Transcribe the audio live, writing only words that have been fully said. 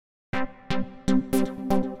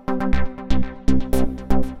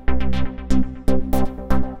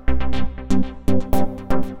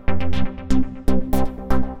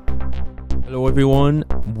everyone.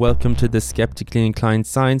 Welcome to the Skeptically Inclined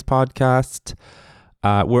Science Podcast.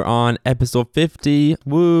 We're on episode 50.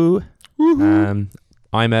 Woo! I'm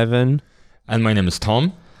Evan. And my name is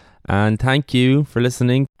Tom. And thank you for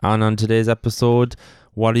listening. And on today's episode,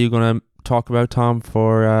 what are you going to talk about, Tom,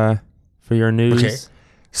 for your news? Okay.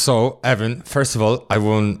 So, Evan, first of all, I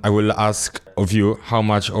will ask of you how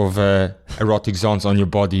much of erotic zones on your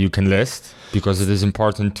body you can list, because it is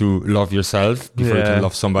important to love yourself before you can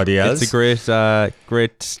love somebody else. It's a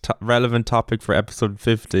great relevant topic for episode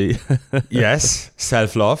 50. Yes,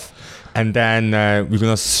 self-love. And then we're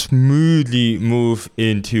going to smoothly move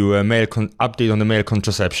into a update on the male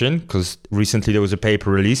contraception, because recently there was a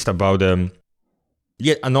paper released about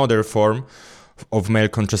yet another form of male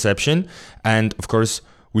contraception. And of course,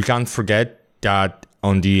 we can't forget that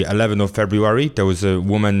on the 11th of February, there was a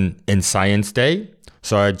Woman in Science Day.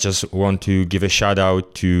 So I just want to give a shout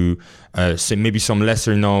out to maybe some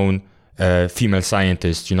lesser known female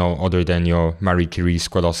scientists, other than your Marie Curie,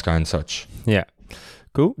 Skłodowska and such. Yeah.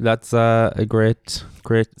 Cool. That's a great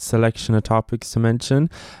selection of topics to mention.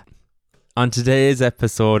 On today's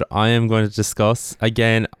episode, I am going to discuss,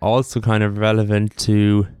 again, also kind of relevant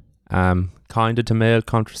to to male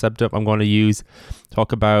contraceptive. I'm going to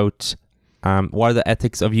talk about what are the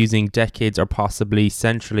ethics of using decades or possibly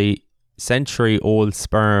century-old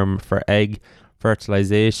sperm for egg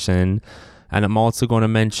fertilization. And I'm also going to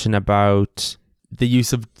mention about the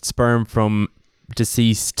use of sperm from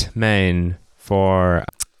deceased men for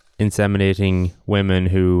inseminating women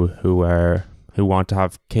who want to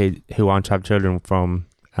have children from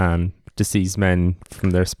deceased men from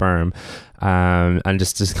their sperm, and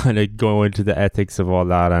just kind of go into the ethics of all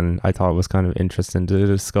that. And I thought it was kind of interesting to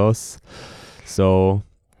discuss. So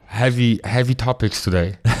heavy topics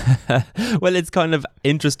today. Well, it's kind of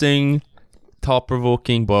interesting,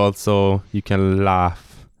 thought-provoking, but also you can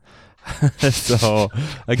laugh. So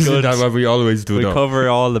isn't that what we always do? We cover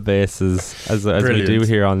all the bases as we do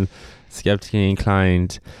here on Skeptically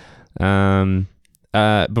Inclined.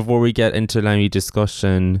 Before we get into any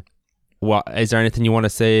discussion, is there anything you want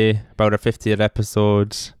to say about our 50th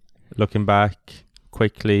episode? Looking back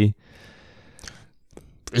quickly,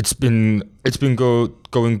 it's been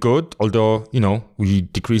going good. Although we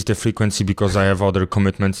decreased the frequency because I have other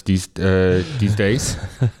commitments these days.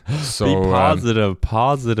 So be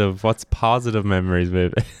positive. What's positive memories,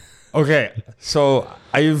 baby? Okay, so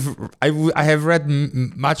I have read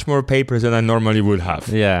much more papers than I normally would have.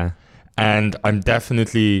 Yeah. And I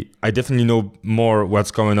definitely know more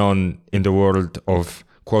what's going on in the world of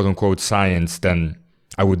quote unquote science than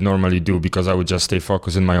I would normally do, because I would just stay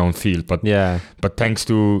focused in my own field. But thanks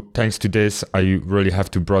to this, I really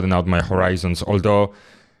have to broaden out my horizons. Although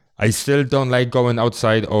I still don't like going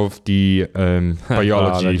outside of the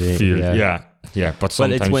biology field. Yeah. But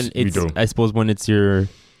sometimes we do. I suppose when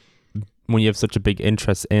you have such a big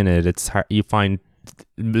interest in it, it's hard, you find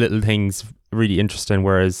little things really interesting,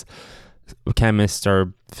 whereas chemists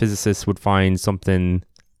or physicists would find something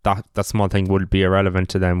that small thing would be irrelevant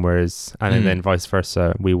to them, whereas and then vice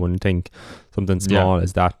versa, we wouldn't think something small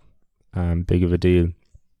is that big of a deal.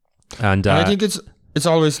 And I think it's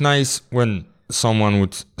always nice when someone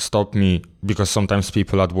would stop me, because sometimes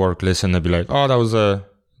people at work listen and be like, oh, that was an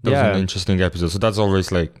interesting episode. So that's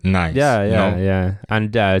always like nice. Yeah.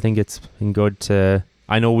 And I think it's been good to,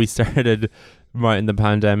 I know we started right in the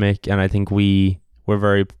pandemic, and I think we were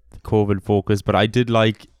very COVID focused, but I did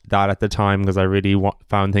like that at the time because I really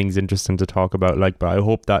found things interesting to talk about. But I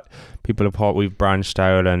hope that people have thought we've branched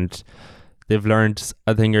out and they've learned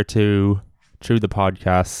a thing or two through the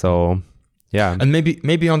podcast. So yeah. And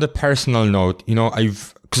maybe on the personal note,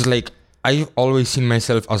 I've always seen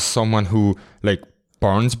myself as someone who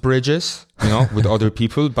burns bridges, with other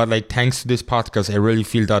people. But thanks to this podcast, I really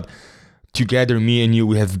feel that together, me and you,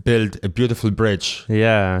 we have built a beautiful bridge.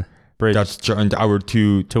 Yeah. That's joined our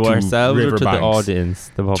two ourselves river or to banks. The audience?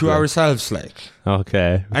 To ourselves,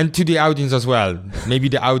 Okay. And to the audience as well. Maybe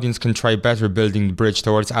the audience can try better building the bridge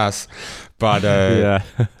towards us. But but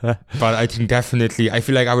I think definitely, I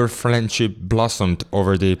feel like our friendship blossomed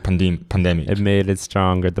over the pandemic. It made it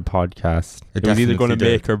stronger, the podcast. It was either going to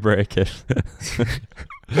make or break it.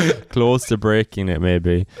 Close to breaking it,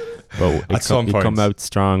 maybe. But at some point, come out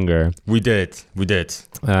stronger. We did. So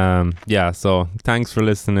thanks for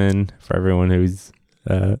listening, for everyone who's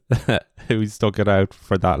stuck it out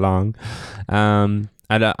for that long. And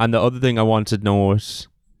the other thing I want to note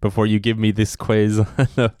before you give me this quiz on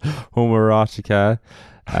homoerotica,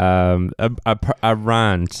 a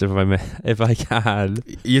rant, if I can.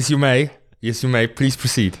 Yes, you may. Please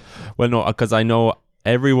proceed. Well, no, because I know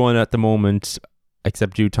everyone at the moment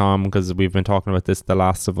except you, Tom, because we've been talking about this. The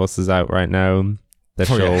Last of Us is out right now. The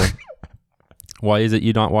show. Yeah. Why is it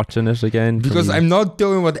you're not watching it again? Because I'm not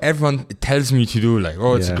doing what everyone tells me to do. Like,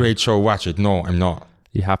 oh, it's a Yeah. great show, watch it. No, I'm not.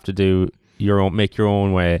 You have to do make your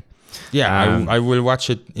own way. Yeah, I will watch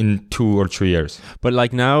it in 2 or 3 years. But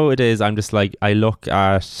like nowadays, I'm just like, I look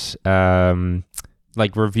at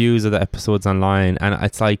like reviews of the episodes online, and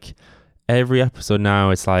it's like every episode now,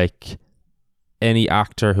 it's like any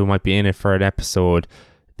actor who might be in it for an episode,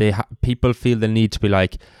 people feel the need to be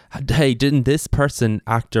like, hey, didn't this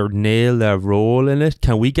actor nail their role in it?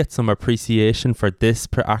 Can we get some appreciation for this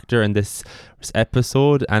actor in this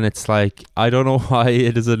episode? And it's like, I don't know why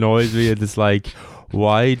it just annoys me. It's like,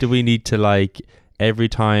 why do we need to like every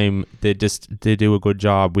time they do a good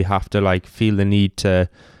job, we have to like feel the need to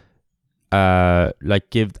like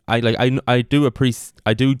give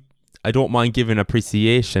I don't mind giving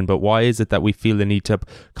appreciation, but why is it that we feel the need to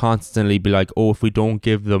constantly be like, oh, if we don't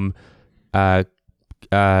give them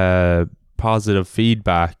positive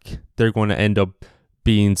feedback, they're going to end up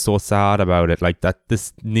being so sad about it? Like that,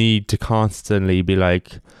 this need to constantly be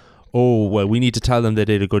like, oh, well, we need to tell them they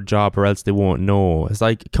did a good job or else they won't know. It's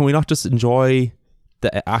like, can we not just enjoy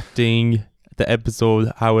the acting, the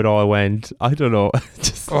episode, how it all went? I don't know.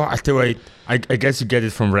 Just, I guess you get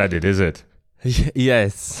it from Reddit, is it?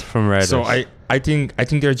 yes, from Reddit. So I think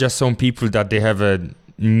there are just some people that they have a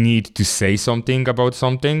need to say something about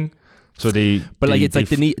something. So they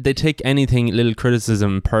take anything, little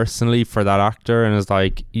criticism personally for that actor, and it's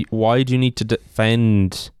like, why do you need to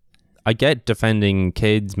defend? I get defending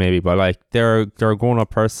kids maybe, but like they're a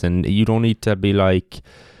grown-up person. You don't need to be like,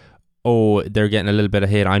 oh, they're getting a little bit of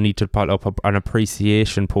hate, I need to put up an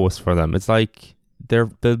appreciation post for them. It's like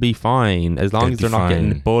they'll be fine as long as they're not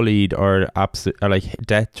getting bullied or like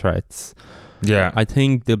death threats. Yeah, I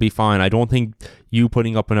think they'll be fine. I don't think you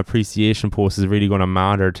putting up an appreciation post is really going to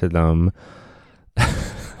matter to them.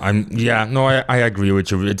 I agree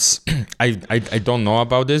with you. It's I don't know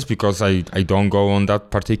about this because I don't go on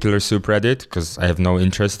that particular subreddit because I have no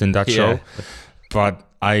interest in that show. But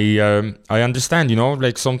I understand,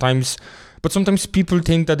 like sometimes people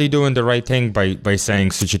think that they're doing the right thing by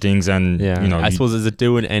saying such things, and I suppose, is it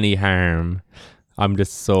doing any harm? I'm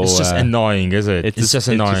just so it's just annoying, is it? It's just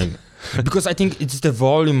annoying. Because I think it's the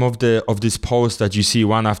volume of this post that you see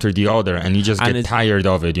one after the other, and you just get tired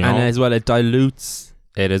of it, And as well, it dilutes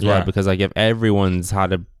it as well, because like if everyone's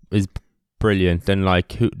is brilliant, then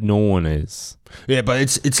like no one is. Yeah, but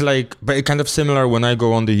it's like, but it's kind of similar when I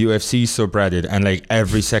go on the UFC subreddit, and like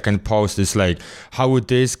every second post is like, how would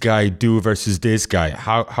this guy do versus this guy?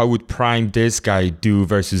 How would Prime this guy do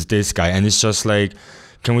versus this guy? And it's just like,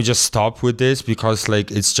 can we just stop with this? Because like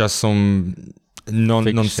it's just some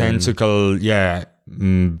nonsensical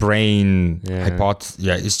brain hypothesis.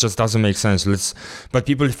 It just doesn't make sense. But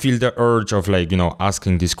people feel the urge of like,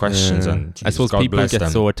 asking these questions, and I suppose God people get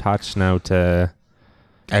so attached now to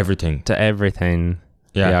everything.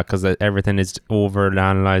 Yeah, because everything is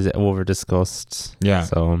over-analyzed, over-discussed. Yeah.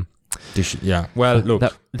 So well, look,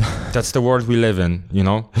 that's the world we live in,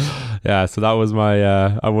 Yeah, so that was my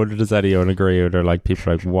I wondered, does anyone agree? Or they're like,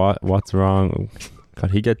 people are like, what's wrong?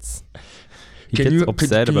 God, he gets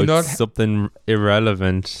upset about something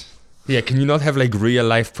irrelevant. Yeah, can you not have like real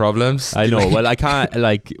life problems? I know. Well, I can't,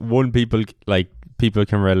 like, people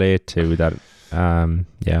can relate to that.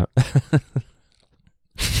 Yeah.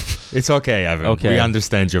 It's okay, Evan. Okay. We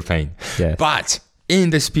understand your pain. Yes. But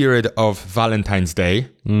in the spirit of Valentine's Day,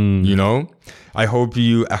 I hope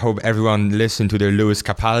everyone listened to their Lewis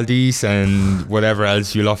Capaldis and whatever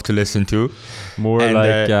else you love to listen to. More and,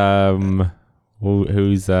 like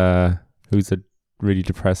who's a really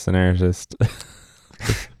depressing artist?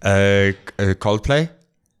 Coldplay?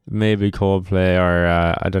 Maybe Coldplay, or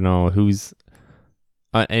I don't know who's.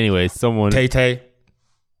 Anyway, someone. Tay-Tay?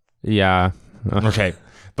 Yeah. Okay,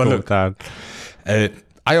 but look, I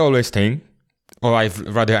always think, or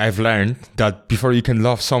I've learned that before you can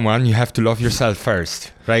love someone, you have to love yourself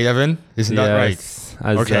first, right, Evan? Isn't that right?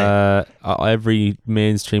 As every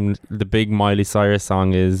mainstream, the big Miley Cyrus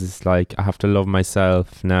song is like, I have to love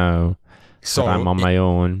myself now, so I'm on my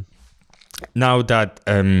own. Now that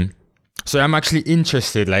so I'm actually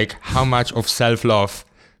interested, like, how much of self-love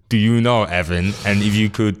do you know, Evan? And if you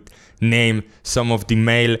could name some of the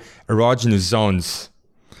male erogenous zones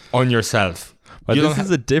on yourself. But this is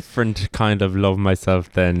a different kind of love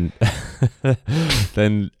myself than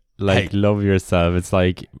like love yourself. It's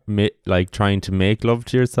like like trying to make love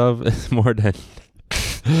to yourself. It's more than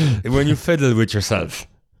when you fiddle with yourself.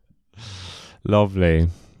 Lovely.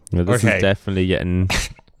 Well, this is definitely getting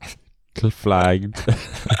flagged.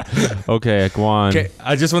 Okay, go on. Okay,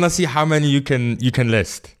 I just want to see how many you can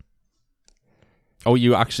list. Oh,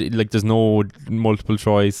 you actually like? There's no multiple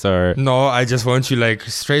choice or No, I just want you like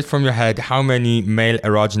straight from your head how many male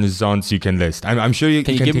erogenous zones you can list. I'm sure you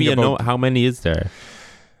can. You can give think me a about... note? How many is there?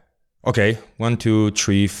 Okay, 1, 2,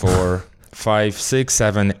 3, 4, 5, 6,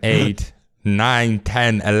 7, 8, 9,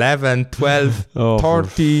 10, 11, 12, Oh,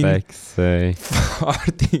 13, for sake.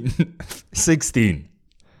 14, 16.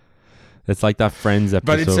 It's like that Friends episode.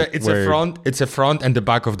 But it's a front and the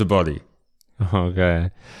back of the body. Okay.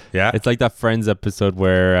 Yeah. It's like that Friends episode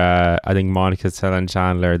where I think Monica's telling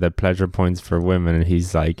Chandler the pleasure points for women, and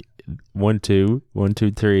he's like 1, 2, 1,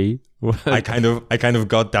 2, 3. I kind of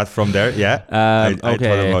got that from there. Yeah. I Okay.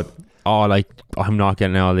 thought about... Oh, like I'm not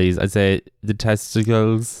getting all these. I'd say the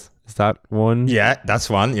testicles. Is that one? Yeah, that's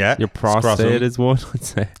one. Yeah. Your prostate Scrotum. is one. I'd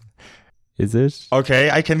say. Is it? Okay,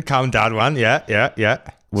 I can count that one. Yeah.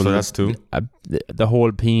 Well, so that's 2. The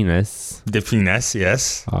whole penis, The penis,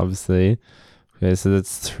 yes. obviously. Okay, so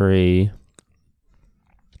that's 3.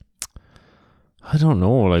 I don't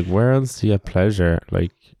know. Like, where else do you get pleasure?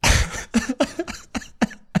 Like,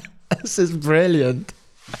 This is brilliant.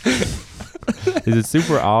 is it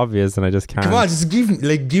super obvious and I just can't? Come on, just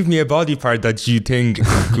give me a body part that you think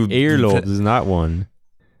could... Earlobes, isn't that one?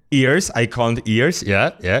 Ears, I count ears.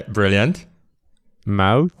 Yeah, brilliant.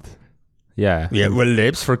 Mouth? Yeah. Yeah, well,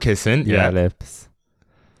 lips for kissing. Yeah, Yeah. lips.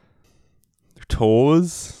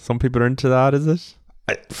 Toes? Some people are into that, is it?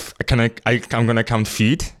 I'm gonna count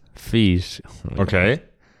feet. Feet. Okay.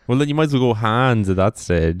 Well, then you might as well go hands at that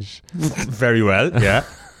stage. Very well. Yeah.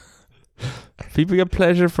 People get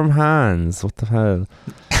pleasure from hands. What the hell?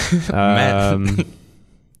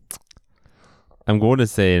 I'm going to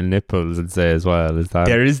say nipples, I'd say as well. Is that...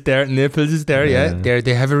 Nipples is there. Yeah.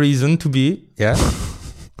 They have a reason to be. Yeah.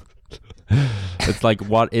 It's like,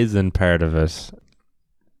 what isn't part of it?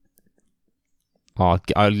 Oh,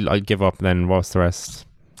 I'll give up then. What's the rest?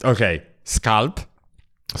 Okay. Scalp.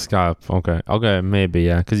 Scalp. Okay, maybe,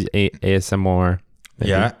 yeah. Because ASMR.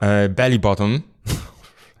 Maybe. Yeah. Belly button.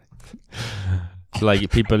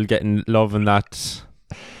 Like people getting love in that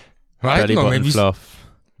belly button fluff.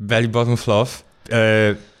 Belly button fluff.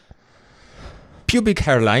 Pubic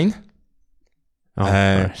hairline. Oh,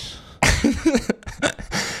 right.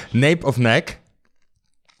 Nape of neck.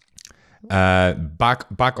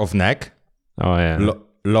 Back of neck. Oh, yeah.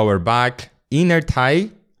 Lower back. Inner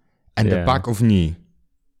thigh. And the back of knee.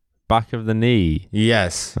 Back of the knee?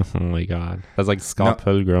 Yes. Oh my God. That's like Scott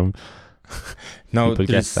Pilgrim. No, people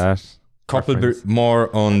get that. Couple bit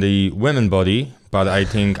more on the women body, but I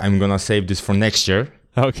think I'm gonna save this for next year.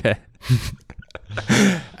 Okay.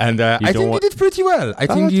 And I think you did pretty well. I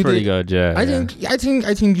think you pretty did good. Yeah. I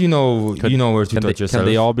think you know where to touch yourself. Can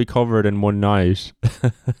they all be covered in one night?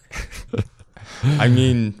 I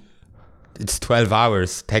mean, it's 12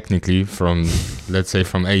 hours technically from, let's say,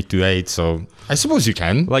 from 8 to 8. So I suppose you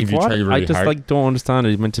can. Like if you what? try really I just hard. like don't understand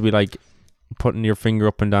it. It's meant to be like putting your finger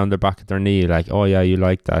up and down the back of their knee. Like, oh yeah, you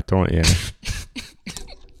like that, don't you?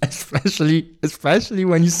 especially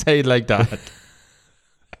when you say it like that.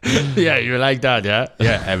 Yeah, you like that,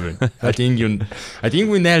 yeah, Evan. I think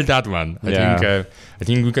we nailed that one. I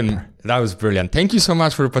think we can. That was brilliant. Thank you so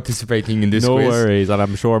much for participating in this quiz. No worries, and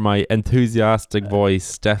I'm sure my enthusiastic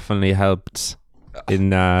voice definitely helped in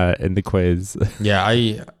the quiz. Yeah,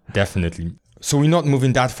 I definitely. So we're not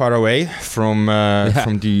moving that far away from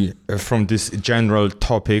this general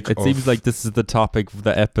topic. It seems like this is the topic of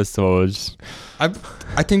the episode.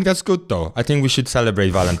 I think that's good though. I think we should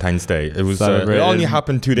celebrate Valentine's Day. It was it only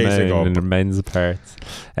happened 2 days ago. In the men's parts.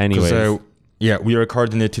 Anyways. Yeah, we're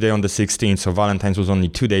recording it today on the 16th, so Valentine's was only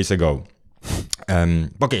 2 days ago.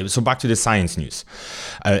 Okay, so back to the science news.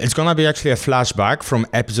 It's gonna be actually a flashback from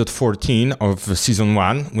episode 14 of season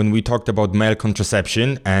 1 when we talked about male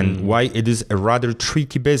contraception and why it is a rather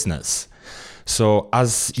tricky business. So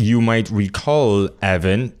as you might recall,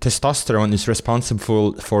 Evan, testosterone is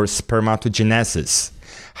responsible for spermatogenesis.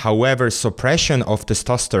 However, suppression of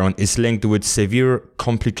testosterone is linked with severe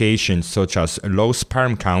complications such as low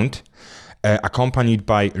sperm count, accompanied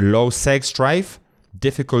by low sex drive,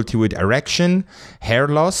 difficulty with erection, hair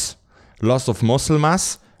loss, loss of muscle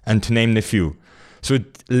mass, and to name a few. So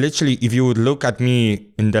literally, if you would look at me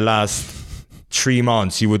in the last 3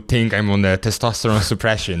 months, you would think I'm on the testosterone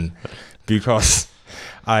suppression because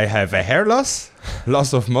I have a hair loss,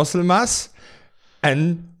 loss of muscle mass,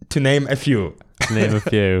 and to name a few. Name a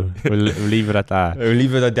few. We'll leave it at that. We'll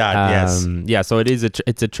leave it at that, yes. Yeah, so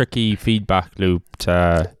it's a tricky feedback loop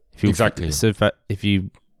to... Exactly. So if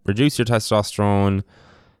you reduce your testosterone,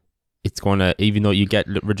 it's going to, even though you get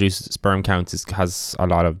reduced sperm counts, it has a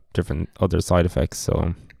lot of different other side effects.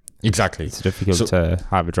 So exactly, it's difficult to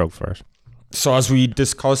have a drug for it. So as we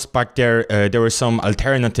discussed back there, there were some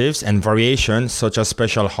alternatives and variations, such as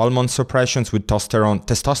special hormone suppressions with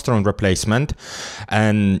testosterone replacement.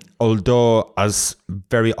 And although, as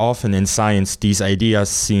very often in science, these ideas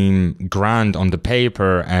seem grand on the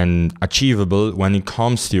paper and achievable when it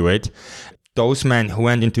comes to it, those men who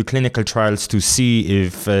went into clinical trials to see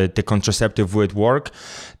if the contraceptive would work,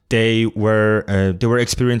 they were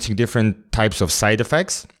experiencing different types of side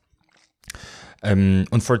effects.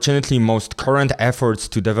 Unfortunately, most current efforts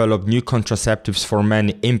to develop new contraceptives for men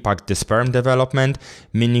impact the sperm development,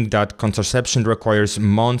 meaning that contraception requires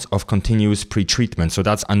months of continuous pre-treatment. So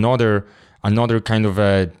that's another kind of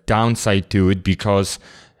a downside to it, because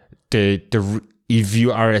if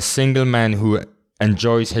you are a single man who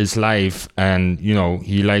enjoys his life and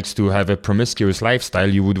he likes to have a promiscuous lifestyle,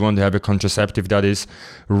 you would want to have a contraceptive that is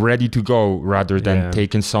ready to go rather than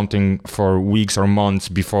taking something for weeks or months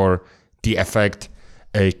before the effect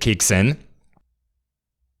kicks in.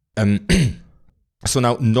 So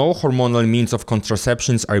now no hormonal means of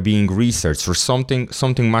contraceptions are being researched, or something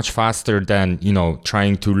much faster than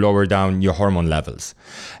trying to lower down your hormone levels.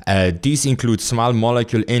 These include small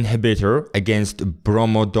molecule inhibitor against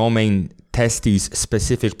bromodomain testes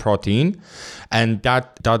specific protein, and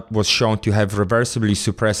that was shown to have reversibly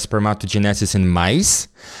suppressed spermatogenesis in mice.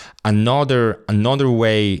 Another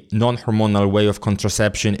way, non-hormonal way of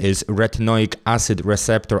contraception is retinoic acid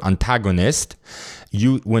receptor antagonist.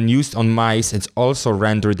 When used on mice, it's also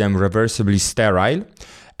rendered them reversibly sterile,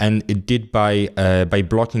 and it did by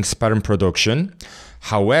blocking sperm production.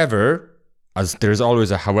 However, as there's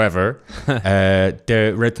always a however,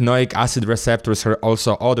 the retinoic acid receptors have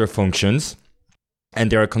also other functions,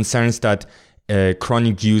 and there are concerns that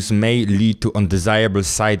chronic use may lead to undesirable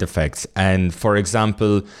side effects. And for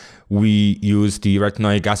example, we use the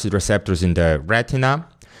retinoic acid receptors in the retina.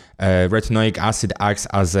 Retinoic acid acts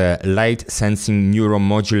as a light-sensing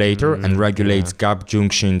neuromodulator and regulates gap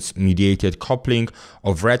junctions mediated coupling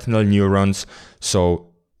of retinal neurons. So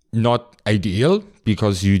not ideal,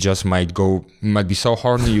 because you just might be so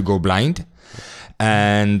horny you go blind.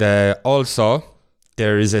 And also,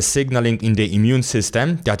 there is a signaling in the immune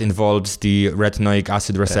system that involves the retinoic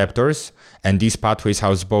acid receptors, and these pathways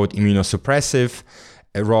house both immunosuppressive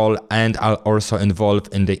role and are also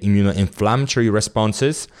involved in the immunoinflammatory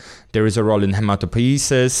responses. There is a role in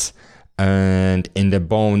hematopoiesis and in the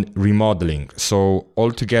bone remodeling. So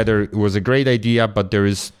altogether, it was a great idea, but there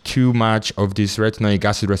is too much of this retinoic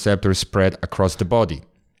acid receptor spread across the body.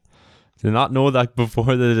 Did not know that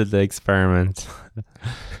before they did the experiment.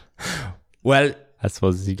 Well, I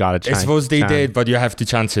suppose you got to chance. I suppose they did, but you have to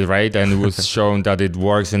chance it, right? And it was shown that it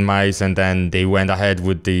works in mice, and then they went ahead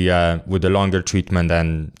with the longer treatment,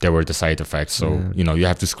 and there were the side effects. So you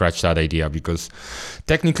have to scratch that idea, because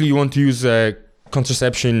technically you want to use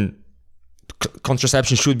contraception.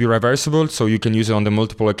 Contraception should be reversible, so you can use it on the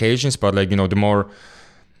multiple occasions. But the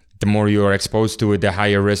more you are exposed to it, the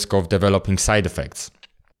higher risk of developing side effects.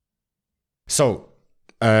 So.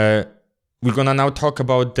 We're gonna now talk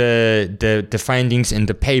about the findings in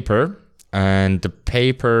the paper, and the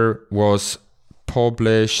paper was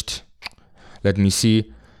published. Let me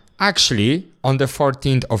see. Actually, on the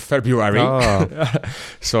 14th of February. Oh.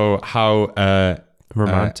 So how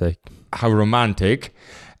romantic! How romantic!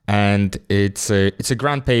 And it's a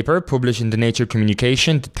grand paper published in the Nature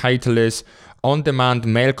Communication. The title is "On-Demand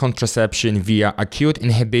Male Contraception via Acute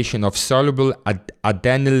Inhibition of Soluble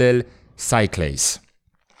Adenylyl Cyclase."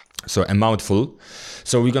 So a mouthful.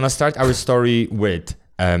 So we're going to start our story with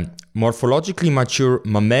morphologically mature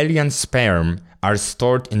mammalian sperm are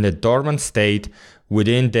stored in the dormant state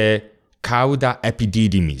within the cauda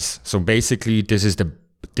epididymis. So basically, this is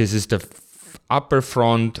the upper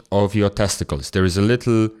front of your testicles. There is a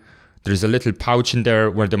little pouch in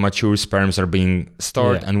there where the mature sperms are being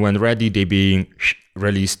stored, and when ready, they're being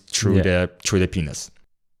released through the penis.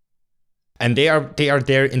 And they are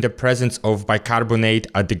there in the presence of bicarbonate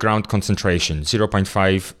at the ground concentration,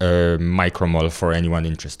 0.5 micromole for anyone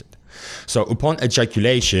interested. So upon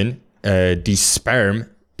ejaculation, the sperm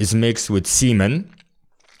is mixed with semen,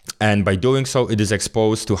 and by doing so, it is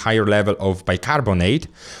exposed to higher level of bicarbonate,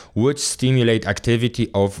 which stimulate activity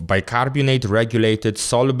of bicarbonate-regulated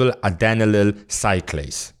soluble adenylyl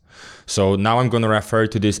cyclase. So now I'm going to refer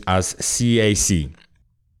to this as CAC.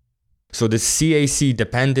 So the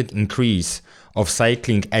CAC-dependent increase of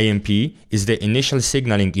cycling AMP is the initial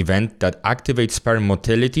signaling event that activates sperm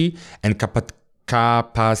motility and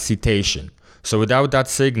capacitation. So without that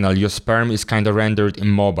signal, your sperm is kind of rendered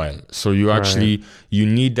immobile. So you actually, you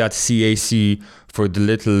need that CAC for the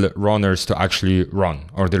little runners to actually run,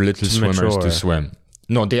 or the little swimmers to swim.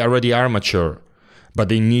 No, they already are mature, but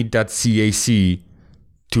they need that CAC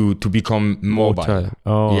to become mobile. Motile.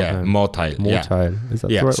 Oh, yeah, okay. motile. Motile. Yeah. Is that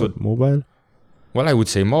the right word? Mobile? Well, I would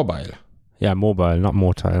say mobile. Yeah, mobile, not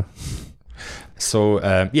motile. So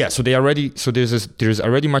so there's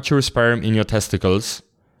already mature sperm in your testicles,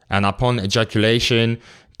 and upon ejaculation,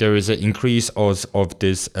 there is an increase of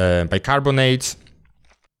this bicarbonates,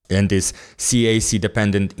 and this CAC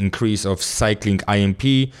dependent increase of cycling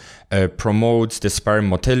IMP promotes the sperm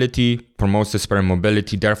motility,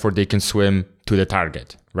 therefore they can swim to the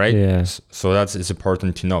target, right? Yeah. So it's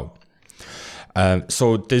important to know.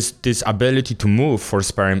 So this ability to move for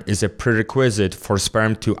sperm is a prerequisite for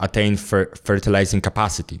sperm to attain fertilizing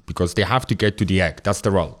capacity, because they have to get to the egg. That's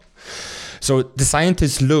the role. So the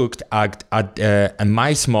scientists looked at a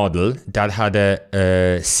mice model that had a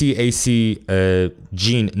CAC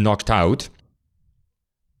gene knocked out,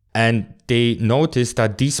 and they noticed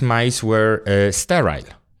that these mice were sterile.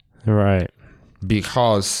 Right.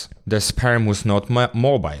 Because the sperm was not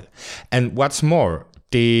mobile. And what's more,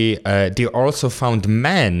 they also found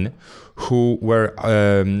men who were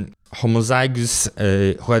homozygous,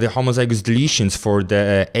 who had the homozygous deletions for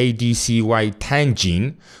the ADCY10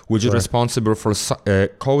 gene, which is responsible for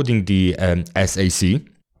coding the SAC.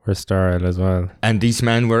 Were sterile as well. And these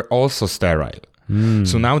men were also sterile.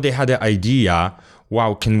 So now they had the idea,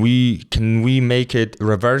 wow, can we make it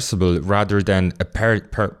reversible rather than a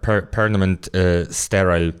permanent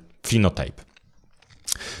sterile phenotype?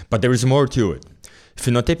 But there is more to it.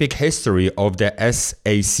 Phenotypic history of the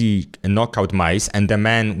SAC knockout mice and the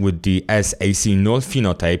man with the SAC null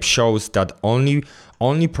phenotype shows that only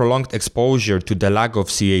prolonged exposure to the lack of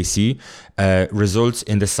CAC results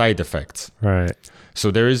in the side effects. Right. So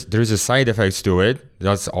there is a side effects to it.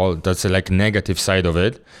 That's a like negative side of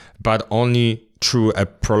it, but only through a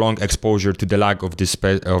prolonged exposure to the lack of this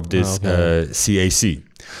CAC.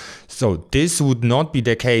 So this would not be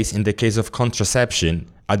the case in the case of contraception,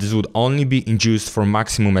 as this would only be induced for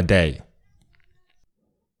maximum a day.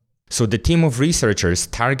 So the team of researchers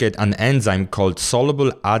target an enzyme called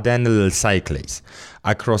soluble adenylyl cyclase.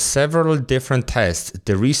 Across several different tests,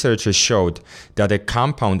 the researchers showed that a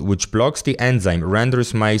compound which blocks the enzyme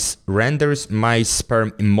renders mice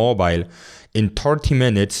sperm immobile in 30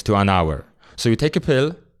 minutes to an hour. So you take a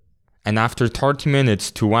pill, and after 30 minutes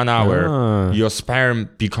to 1 hour, your sperm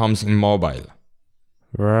becomes immobile.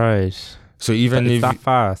 Right. So even if that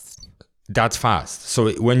fast. That's fast.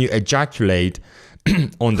 So when you ejaculate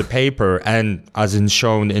on the paper, and as in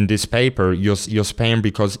shown in this paper, your sperm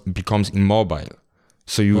becomes immobile.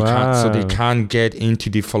 So they can't get into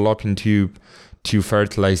the fallopian tube to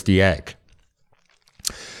fertilize the egg.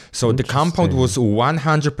 So the compound was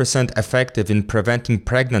 100% effective in preventing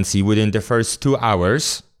pregnancy within the first 2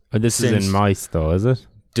 hours. This is in mice, though, is it?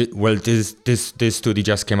 This study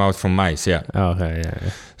just came out from mice, yeah. Okay,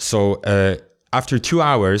 yeah. So after 2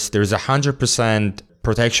 hours, there's 100%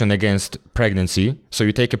 protection against pregnancy. So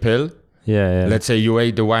you take a pill. Yeah. Let's say you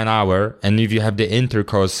wait the 1 hour, and if you have the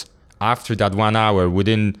intercourse after that 1 hour,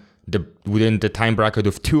 within the time bracket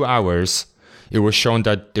of 2 hours, it was shown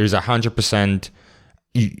that there's 100%.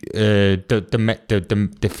 The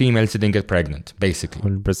females didn't get pregnant, basically.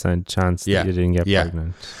 100% chance that you didn't get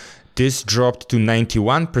pregnant. This dropped to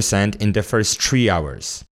 91% in the first 3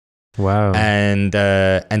 hours. Wow. And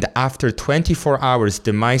after 24 hours,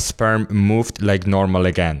 the mice sperm moved like normal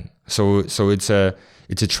again. So it's a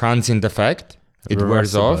transient effect. It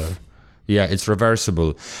wears off. Yeah, it's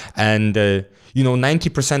reversible. And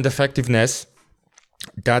 90% effectiveness.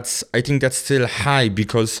 I think that's still high,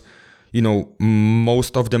 because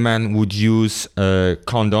most of the men would use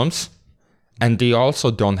condoms, and they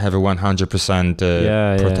also don't have a 100%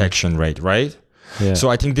 protection rate, right? Yeah. So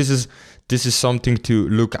I think this is something to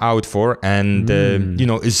look out for, and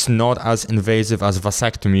it's not as invasive as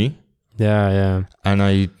vasectomy. Yeah. And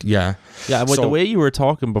but the way you were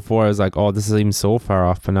talking before, I was like, oh, this seems so far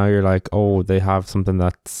off, but now you're like, oh, they have something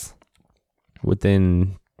that's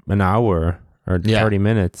within an hour or 30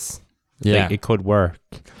 minutes. Yeah, it could work.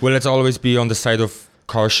 Well, let's always be on the side of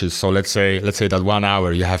cautious. So let's say that 1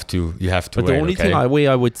 hour you have to. But the only way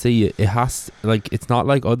I would say it has, like, it's not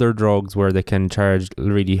like other drugs where they can charge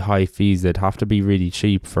really high fees. They'd have to be really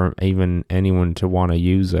cheap for even anyone to want to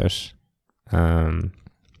use it.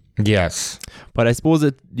 Yes, but I suppose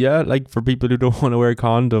like for people who don't want to wear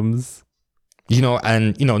condoms,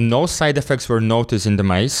 no side effects were noticed in the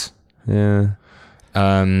mice. Yeah.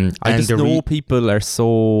 I just know people are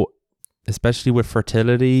so, especially with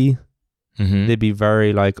fertility, they'd be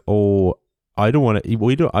very like, oh, I don't want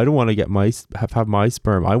to. I don't want to get have my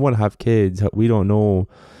sperm. I want to have kids. We don't know.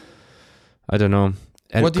 I don't know.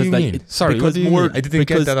 And what do you mean? Sorry, what do you mean? I didn't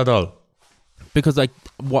get that at all. Because like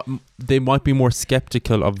what they might be more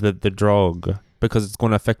skeptical of the drug because it's going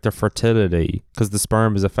to affect their fertility because the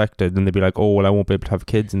sperm is affected, and they'd be like, oh well, I won't be able to have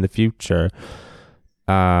kids in the future.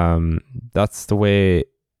 That's the way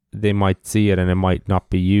they might see it, and it might not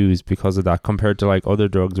be used because of that, compared to like other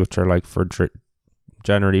drugs which are like for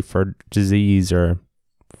generally for disease or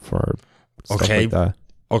for stuff like that.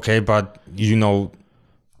 Okay, but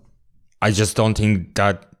I just don't think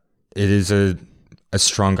that it is a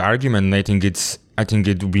strong argument. And I think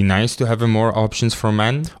it would be nice to have more options for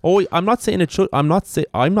men. Oh, I'm not saying it should. I'm not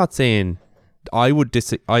saying I would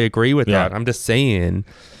I agree with that. I'm just saying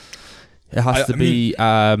it has to be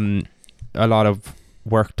a lot of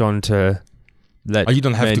work done to let. You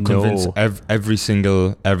don't have to convince know. every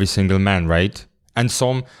single man, right? And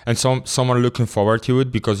some are looking forward to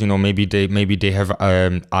it because maybe they have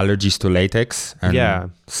allergies to latex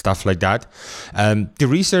and stuff like that. The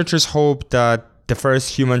researchers hope that the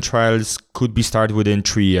first human trials could be started within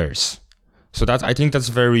 3 years. So I think that's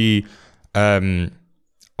very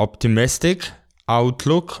optimistic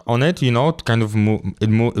outlook on it. Kind of it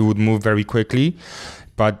would move very quickly,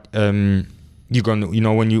 but when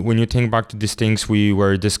you think back to these things we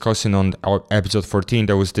were discussing on our episode 14,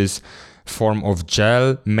 there was this form of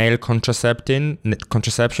gel male contraception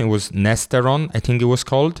was Nesteron, I think it was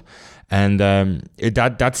called, and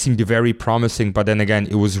that seemed very promising. But then again,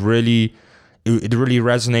 it really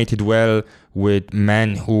resonated well with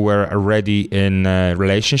men who were already in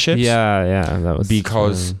relationships. That was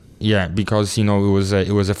because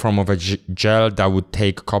it was a form of a gel that would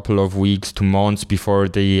take a couple of weeks to months before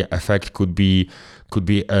the effect could be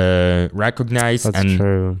recognized. That's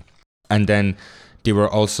true. And then they would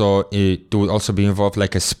also be involved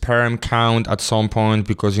like a sperm count at some point,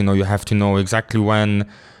 because you have to know exactly when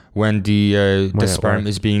the sperm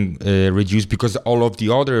is being reduced, because all of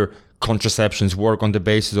the other contraceptions work on the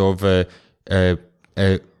basis of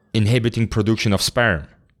inhibiting production of sperm.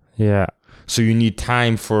 Yeah. So you need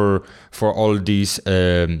time for all these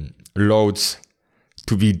loads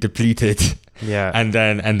to be depleted. Yeah. And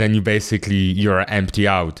then you're empty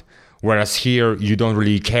out. Whereas here you don't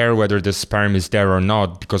really care whether the sperm is there or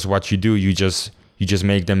not, because what you do, you just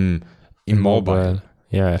make them immobile.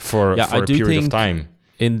 Yeah. For a period of time.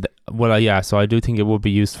 So I do think it would be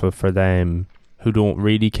useful for them who don't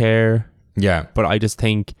really care. Yeah. But I just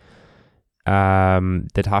think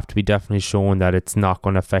they'd have to be definitely shown that it's not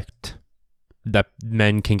going to affect, that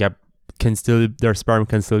men their sperm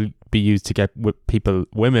can still be used to get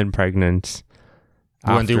women pregnant.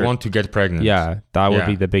 When they want to get pregnant. Yeah, that would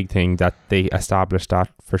be the big thing, that they establish that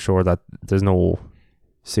for sure, that there's no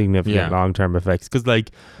significant long-term effects. Because like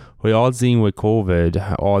we all seen with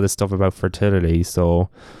COVID, all this stuff about fertility, so...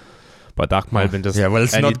 But that might have been just... Yeah, well,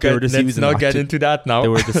 let's not get into that now. They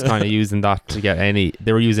were just kind of using that to get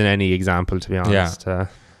they were using any example, to be honest. Yeah.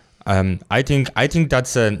 I think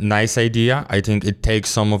that's a nice idea. I think it takes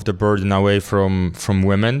some of the burden away from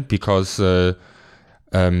women, because, you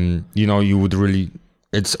would really...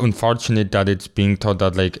 It's unfortunate that it's being taught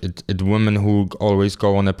that like it's women who always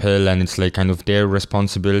go on a pill, and it's like kind of their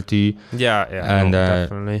responsibility. Yeah, and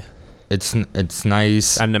definitely. It's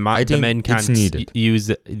nice, and the men can't use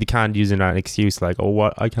it. They can't use it as an excuse, like, oh,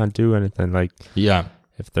 what, I can't do anything. Like,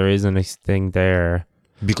 if there is anything there,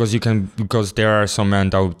 because there are some men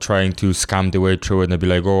that are trying to scam the way through it, and they'll be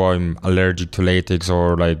like, oh, I'm allergic to latex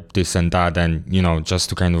or like this and that, and just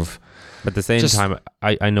to kind of. But at the same time,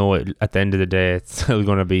 I know at the end of the day, it's still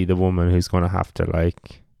going to be the woman who's going to have to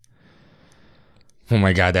like... Oh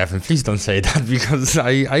my God, Evan, please don't say that, because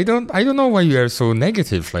I don't know why you are so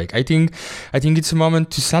negative. Like, I think it's a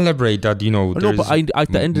moment to celebrate that, No, but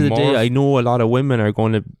at the end of the day, I know a lot of women are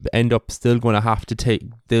going to end up still going to have to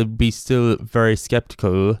they'll be still very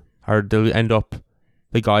skeptical, or they'll end up,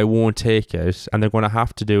 the guy won't take it, and they're going to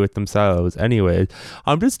have to do it themselves anyway.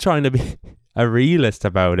 I'm just trying to be a realist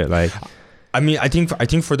about it. Like, I mean, I think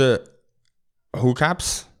for the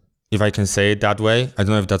hookups, if I can say it that way, I don't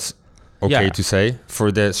know if that's okay to say.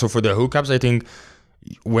 For the hookups, I think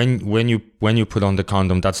when you put on the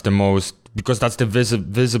condom, that's the most, because that's the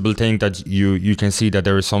visible thing that you can see that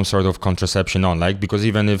there is some sort of contraception on. Like, because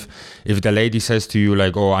even if the lady says to you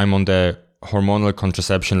like, oh, I'm on the hormonal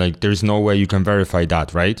contraception, like there's no way you can verify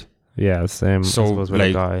that, right? Yeah, same. So I suppose with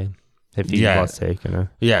a guy, if he was taking it.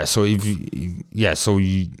 Yeah, so at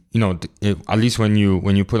least when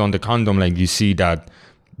you put on the condom, like you see that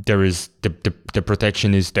there is the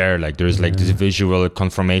protection is there, like there's like this visual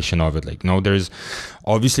confirmation of it. Like, no, there's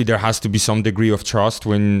obviously there has to be some degree of trust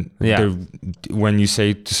when you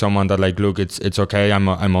say to someone that like, look, it's okay, I'm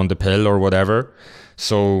on the pill or whatever.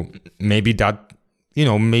 So maybe that,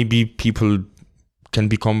 maybe people can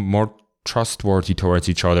become more trustworthy towards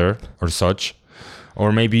each other or such.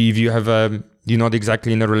 Or maybe if you have you're not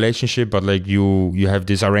exactly in a relationship, but like you have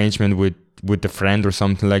this arrangement with the friend or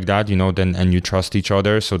something like that, then, and you trust each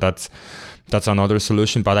other. So that's another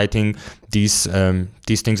solution. But I think these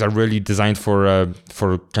things are really designed for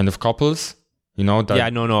kind of couples, I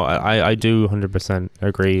do 100%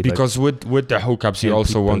 agree. Because with the hookups, you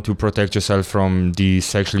also want to protect yourself from the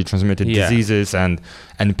sexually transmitted diseases, and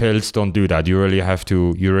pills don't do that. You really have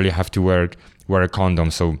to wear a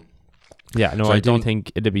condom. So I don't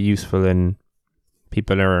think it'd be useful in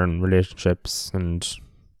people who are in relationships and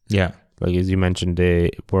like as you mentioned, they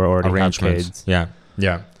were already have kids. Yeah.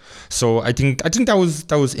 So I think that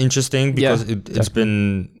was interesting, because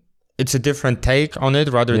it's a different take on it.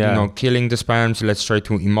 Rather than killing the sperms, let's try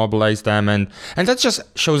to immobilize them, and that just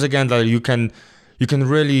shows again that you can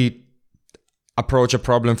really approach a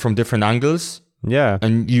problem from different angles. Yeah,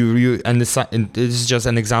 and this is just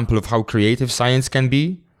an example of how creative science can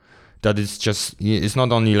be. That it's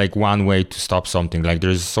not only like one way to stop something. Like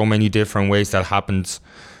there's so many different ways that happens,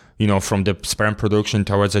 from the sperm production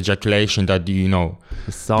towards ejaculation, that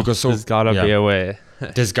there's gotta be a way.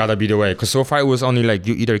 There's gotta be the way, because so far it was only like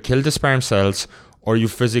you either kill the sperm cells or you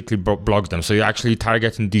physically block them. So you're actually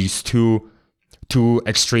targeting these two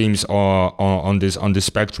extremes on this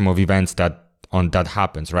spectrum of events that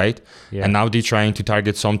happens, right? Yeah. And now they're trying to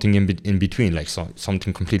target something in between, like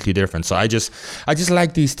something completely different. So I just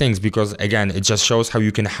like these things, because again, it just shows how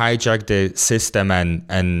you can hijack the system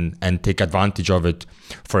and take advantage of it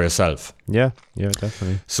for yourself. Yeah,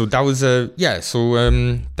 definitely. So that was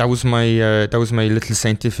that was my little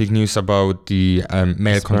scientific news about the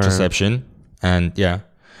male contraception. And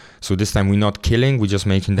so this time we're not killing, we're just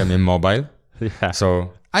making them immobile. Yeah.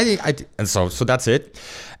 So so that's it.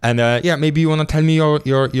 And maybe you want to tell me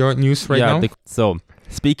your news right now. So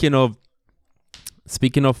speaking of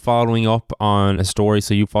following up on a story,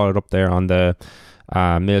 so you followed up there on the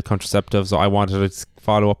male contraceptive. So I wanted to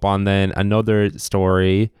follow up on then another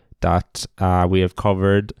story that we have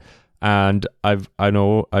covered, and I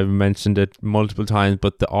know I've mentioned it multiple times,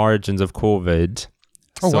 but the origins of COVID.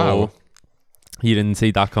 Oh, wow. You didn't see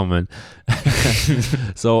that coming.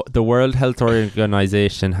 So the World Health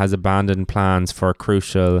Organization has abandoned plans for a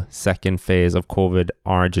crucial second phase of COVID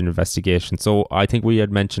origin investigation. So I think we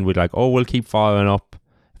had mentioned we'll keep following up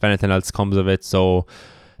if anything else comes of it. So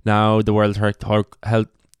now the World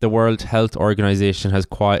Health Organization has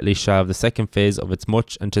quietly shelved the second phase of its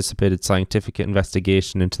much anticipated scientific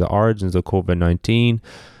investigation into the origins of COVID-19,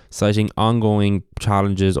 citing ongoing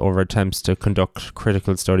challenges over attempts to conduct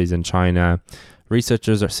critical studies in China.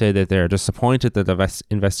 Researchers say that they're disappointed that the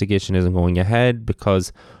investigation isn't going ahead,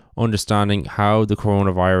 because understanding how the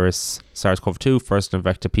coronavirus SARS-CoV-2 first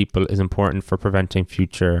infected people is important for preventing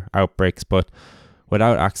future outbreaks. But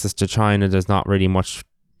without access to China, there's not really much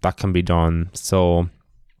that can be done. So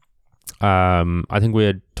I think we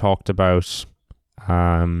had talked about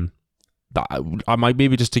I might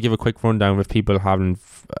maybe just to give a quick rundown if people haven't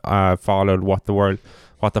followed what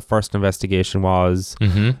the first investigation was.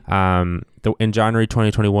 Mm-hmm. In January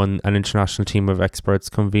 2021, an international team of experts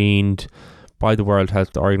convened by the World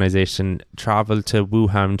Health Organization traveled to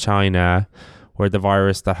Wuhan, China, where the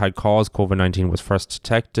virus that had caused COVID-19 was first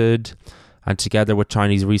detected. And together with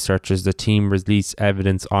Chinese researchers, the team released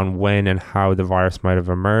evidence on when and how the virus might have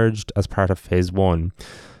emerged as part of phase 1.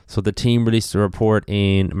 So the team released a report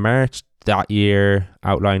in March that year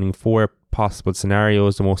outlining 4 possible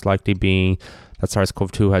scenarios, the most likely being that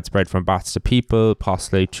SARS-CoV-2 had spread from bats to people,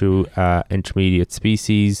 possibly through intermediate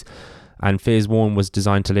species. And phase 1 was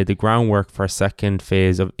designed to lay the groundwork for a second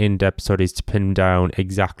phase of in-depth studies to pin down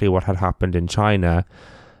exactly what had happened in China.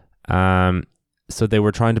 So they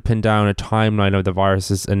were trying to pin down a timeline of the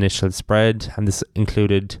virus's initial spread, and this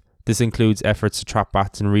includes efforts to trap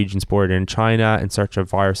bats in regions bordering China in search of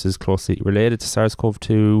viruses closely related to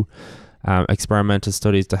SARS-CoV-2, experimental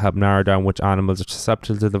studies to help narrow down which animals are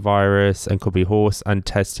susceptible to the virus and could be hosts, and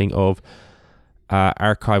testing of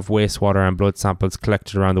archived wastewater and blood samples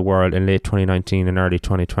collected around the world in late 2019 and early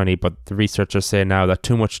 2020. But the researchers say now that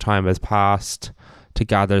too much time has passed to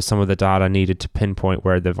gather some of the data needed to pinpoint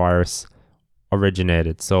where the virus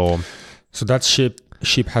originated. So that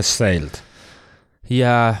ship has sailed.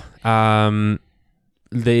 Yeah.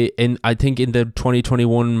 I think in the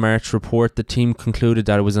 2021 March report, the team concluded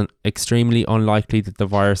that it was extremely unlikely that the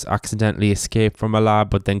virus accidentally escaped from a lab,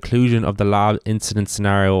 but the inclusion of the lab incident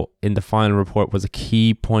scenario in the final report was a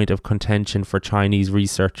key point of contention for Chinese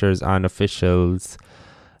researchers and officials.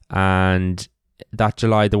 And that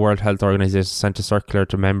July, the World Health Organization sent a circular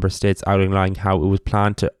to member states outlining how it was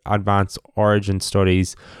planned to advance origin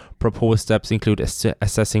studies. Proposed steps include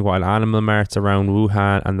assessing wild animal markets around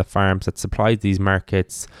Wuhan and the farms that supplied these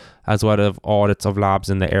markets, as well as audits of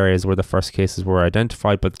labs in the areas where the first cases were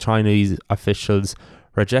identified. But Chinese officials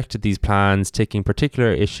rejected these plans, taking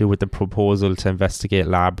particular issue with the proposal to investigate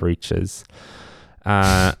lab breaches.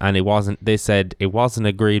 And they said it wasn't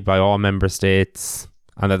agreed by all member states,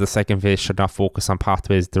 and that the second phase should not focus on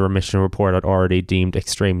pathways the remission report had already deemed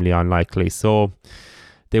extremely unlikely. So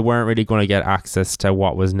they weren't really going to get access to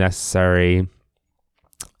what was necessary.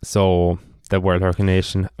 So the World Health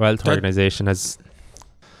Organization has...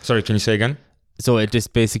 Sorry, can you say again? So it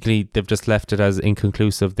just basically, they've just left it as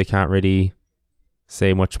inconclusive. They can't really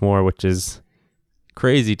say much more, which is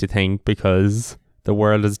crazy to think because the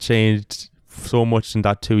world has changed so much in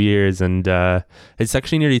that 2 years. And it's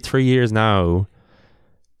actually nearly 3 years now,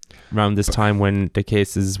 around this time when the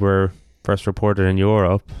cases were first reported in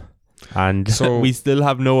Europe. And so we still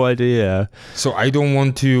have no idea. So I don't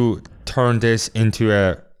want to turn this into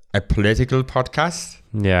a political podcast.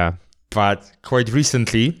 Yeah. But quite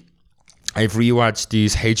recently, I've rewatched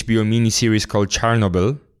this HBO miniseries called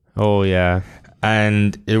Chernobyl. Oh, yeah.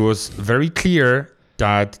 And it was very clear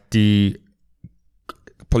that the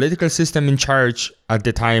political system in charge at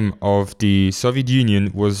the time of the Soviet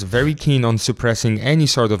Union was very keen on suppressing any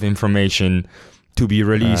sort of information to be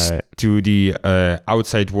released to the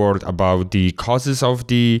outside world about the causes of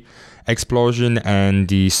the explosion and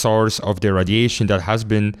the source of the radiation that has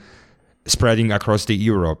been spreading across the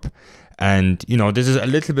Europe. And, you know, this is a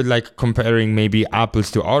little bit like comparing maybe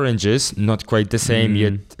apples to oranges, not quite the same,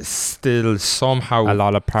 yet still somehow... A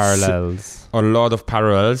lot of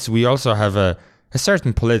parallels. We also have a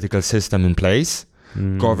certain political system in place,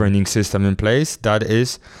 governing system in place, that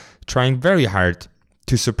is trying very hard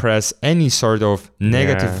to suppress any sort of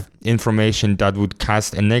negative information that would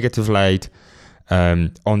cast a negative light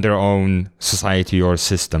on their own society or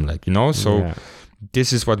system, like, you know. So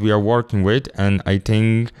this is what we are working with, and I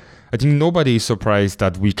think nobody is surprised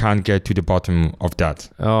that we can't get to the bottom of that.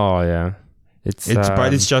 Oh yeah,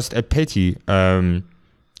 but it's just a pity.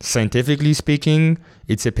 Scientifically speaking,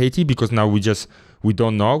 it's a pity because now we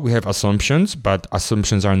don't know. We have assumptions, but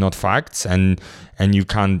assumptions are not facts, and you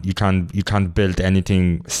can't build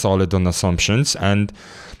anything solid on assumptions. And,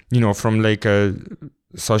 you know, from like a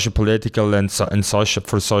socio-political and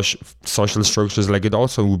social structures, like, it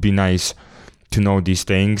also would be nice to know these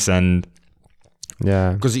things. And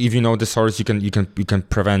because if you know the source, you can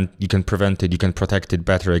prevent it, you can protect it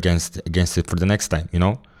better against it for the next time, you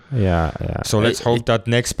know. So let's hope that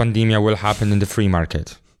next pandemic will happen in the free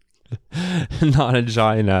market. Not in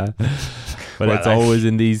China, but it's always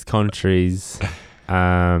in these countries.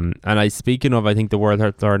 And speaking of, I think the World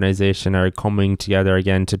Health Organization are coming together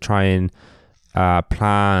again to try and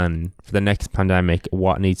plan for the next pandemic,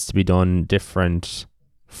 what needs to be done different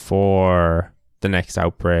for the next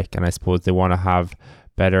outbreak. And I suppose they want to have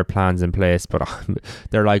better plans in place, but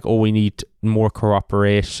they're like, oh, we need more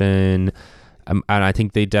cooperation. And I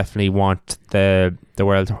think they definitely want the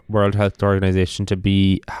World Health Organization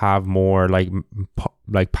to have more like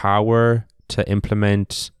power to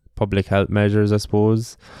implement public health measures, I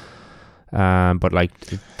suppose. But like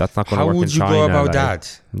that's not going to work in China. How would you go about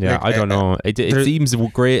that? Yeah, I don't know. It seems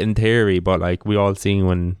great in theory, but like we all seen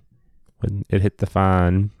when it hit the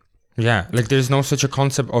fan. Yeah, like there's no such a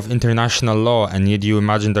concept of international law, and yet you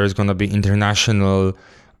imagine there is going to be international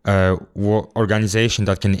organization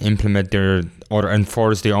that can implement or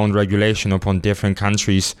enforce their own regulation upon different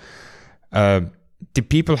countries. The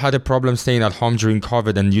people had a problem staying at home during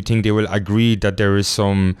COVID, and you think they will agree that there is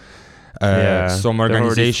some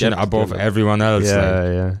organization above everyone else?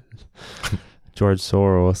 Yeah. George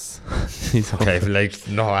Soros. Okay, like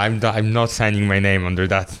no, I'm not signing my name under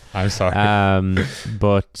that. I'm sorry.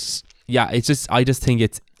 But yeah, I just think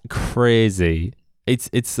it's crazy.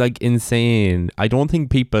 It's like insane. I don't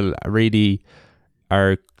think people really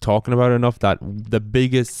are talking about enough that the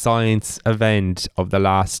biggest science event of the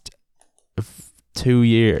last 2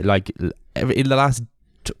 years, like in the last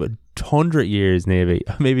 100 years, maybe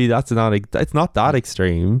it's not that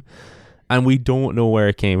extreme, and we don't know where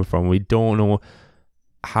it came from. We don't know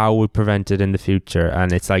how we prevent it in the future,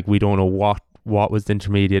 and it's like we don't know what was the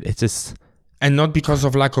intermediate. It's just. And not because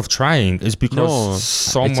of lack of trying, it's because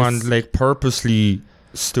someone like purposely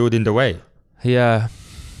stood in the way. Yeah.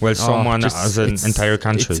 Well, someone as an entire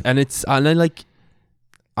country. It's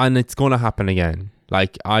going to happen again.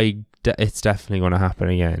 Like it's definitely going to happen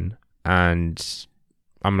again. And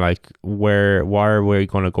I'm like, why are we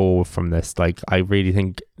going to go from this? Like, I really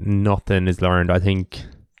think nothing is learned. I think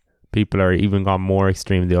people are even gone more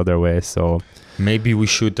extreme the other way. So maybe we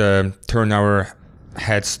should turn our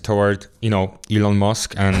heads toward, Elon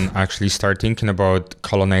Musk and actually start thinking about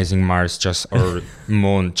colonizing Mars or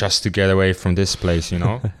Moon just to get away from this place,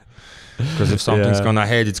 Because if something's gonna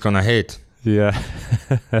hit, it's gonna hit. Yeah.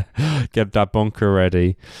 Get that bunker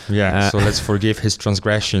ready. Yeah, so let's forgive his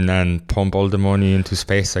transgression and pump all the money into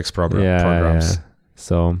SpaceX programs. Yeah.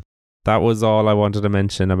 So that was all I wanted to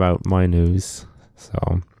mention about my news.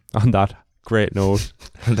 So on that great note.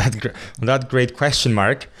 on that great question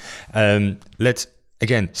mark, let's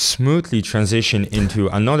again smoothly transition into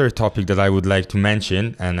another topic that I would like to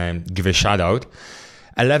mention and give a shout out.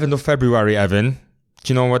 11th of February, Evan.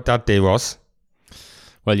 Do you know what that day was?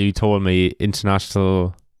 Well, you told me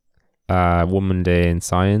International Woman Day in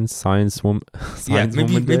Science. Maybe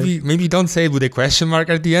don't say it with a question mark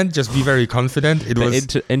at the end. Just be very confident. It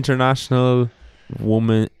was International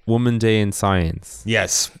Woman Day in Science.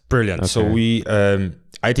 Yes, brilliant. Okay. So we,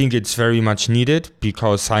 I think it's very much needed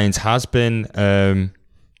because science has been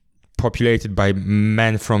populated by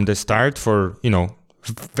men from the start for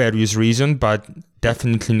various reasons, but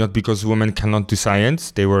definitely not because women cannot do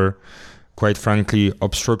science. They were quite frankly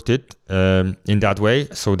obstructed in that way,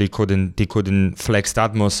 so they couldn't flex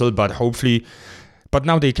that muscle, but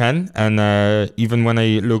now they can. And even when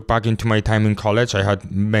I look back into my time in college, I had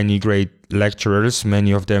many great lecturers.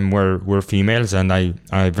 Many of them were females, and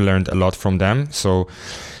I've learned a lot from them. So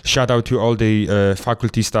shout out to all the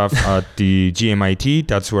faculty staff at the GMIT.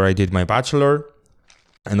 That's where I did my bachelor.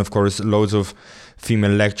 And of course, loads of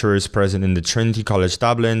female lecturers present in the Trinity College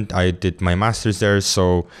Dublin. I did my master's there.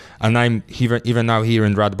 So, and I'm even now here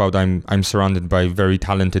in Radboud, I'm surrounded by very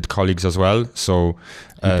talented colleagues as well. So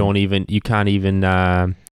you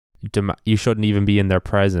shouldn't even be in their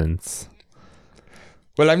presence.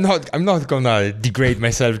 Well, I'm not gonna degrade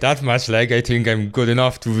myself that much. Like, I think I'm good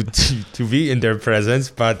enough to be in their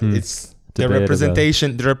presence, but it's the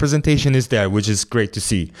representation. The representation is there, which is great to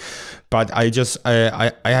see. But I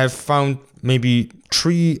have found maybe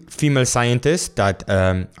 3 female scientists that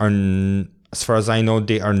are, as far as I know,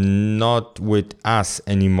 they are not with us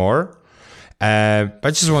anymore. But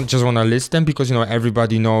I just want to list them because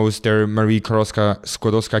everybody knows they're Marie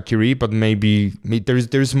Skłodowska-Curie, but maybe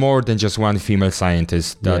there's more than just one female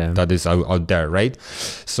scientist that is out there, right?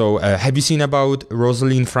 So have you seen about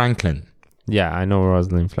Rosalind Franklin? Yeah, I know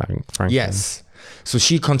Rosalind Franklin. Yes. So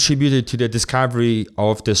she contributed to the discovery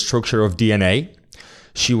of the structure of DNA.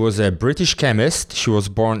 She was a British chemist. She was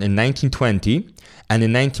born in 1920. And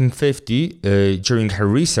in 1950, during her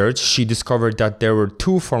research, she discovered that there were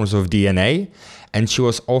 2 forms of DNA. And she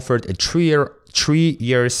was offered a 3-year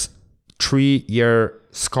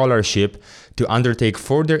scholarship to undertake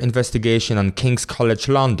further investigation on King's College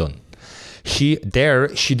London. She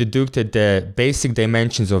deducted the basic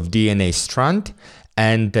dimensions of DNA strand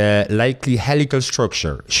and the likely helical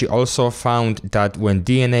structure. She also found that when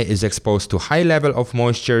DNA is exposed to high level of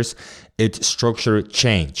moistures, its structure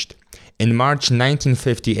changed. In March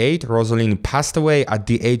 1958, Rosalind passed away at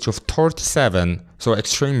the age of 37, so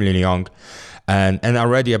extremely young. And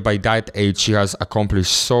already by that age, she has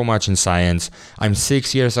accomplished so much in science. I'm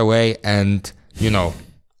 6 years away and,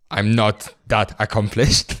 I'm not that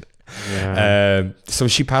accomplished. Yeah. So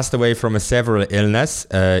she passed away from several illness,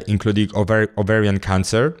 including ovarian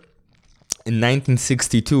cancer. In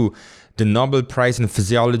 1962, the Nobel Prize in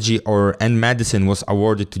Physiology and Medicine was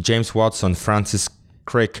awarded to James Watson, Francis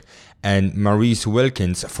Crick, and Maurice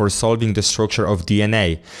Wilkins for solving the structure of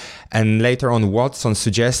DNA. And later on, Watson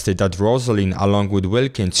suggested that Rosalind, along with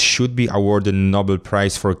Wilkins, should be awarded a Nobel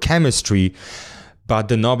Prize for Chemistry, but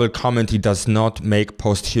the Nobel Committee does not make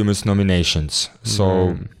posthumous nominations.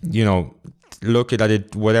 So, look at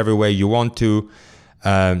it whatever way you want to.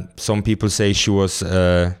 Some people say she was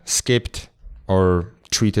skipped or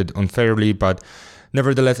treated unfairly, but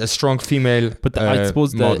nevertheless, a strong female I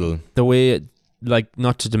suppose model. The way,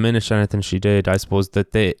 not to diminish anything she did, I suppose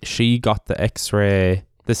that she got the X-ray,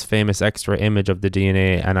 this famous X-ray image of the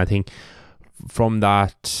DNA, and I think from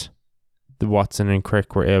that, the Watson and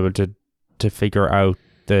Crick were able to figure out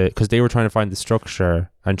because they were trying to find the structure,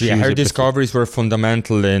 and her discoveries were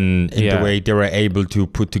fundamental in the way they were able to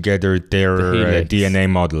put together their DNA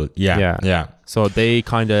model. Yeah. So they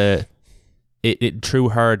kind of through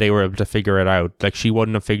her they were able to figure it out. Like, she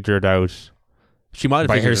wouldn't have figured it out. She might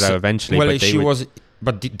have figured it out eventually. Well,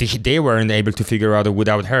 but they weren't able to figure out it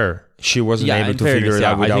without her. She wasn't able to figure it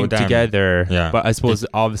out without I think them. together. Yeah. But I suppose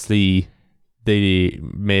obviously they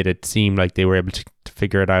made it seem like they were able to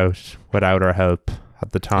figure it out without our help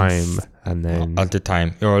at the time. And then at the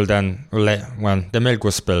time, well, then when the milk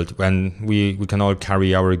was spilled, when we can all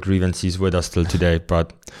carry our grievances with us till today.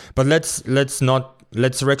 But let's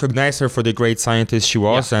recognize her for the great scientist she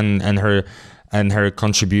was, and her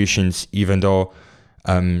contributions, even though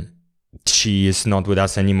she is not with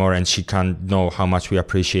us anymore, and she can't know how much we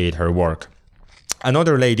appreciate her work.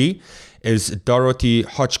 Another lady is Dorothy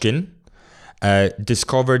Hodgkin,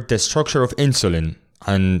 discovered the structure of insulin.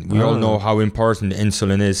 And we all know how important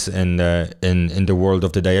insulin is in the world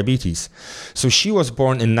of the diabetes. So she was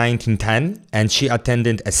born in 1910, and she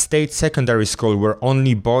attended a state secondary school where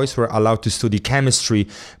only boys were allowed to study chemistry,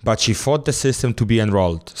 but she fought the system to be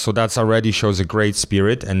enrolled. So that already shows a great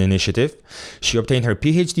spirit and initiative. She obtained her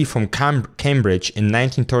PhD from Cambridge in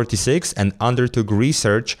 1936 and undertook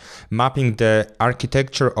research mapping the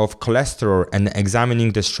architecture of cholesterol and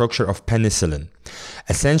examining the structure of penicillin,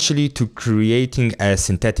 essentially to creating a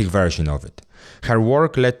synthetic version of it. Her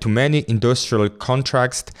work led to many industrial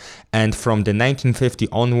contracts, and from the 1950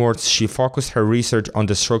 onwards, she focused her research on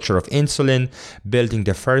the structure of insulin, building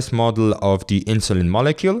the first model of the insulin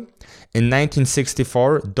molecule. In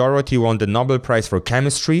 1964, Dorothy won the Nobel Prize for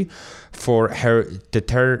Chemistry for her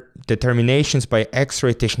determinations by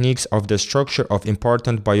X-ray techniques of the structure of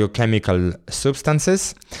important biochemical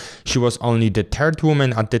substances. She was only the third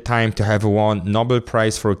woman at the time to have won Nobel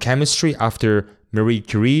Prize for Chemistry after Marie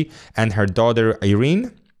Curie and her daughter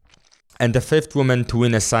Irene, and the fifth woman to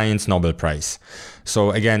win a Science Nobel Prize.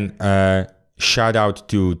 So again, shout out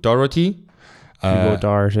to Dorothy.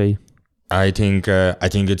 Dorothy. I think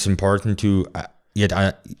it's important to yet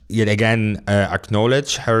again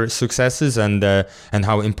acknowledge her successes and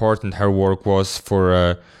how important her work was for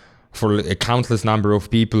a countless number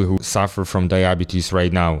of people who suffer from diabetes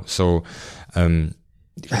right now. So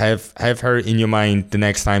have her in your mind the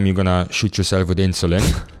next time you're gonna shoot yourself with insulin.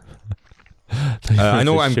 I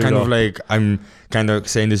know I'm kind of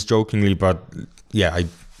saying this jokingly, but yeah,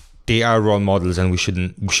 they are role models, and we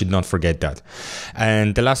should not forget that.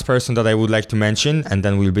 And the last person that I would like to mention, and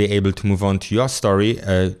then we'll be able to move on to your story,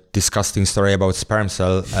 disgusting story about sperm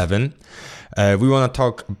cell, Evan. We want to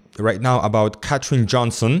talk right now about Katherine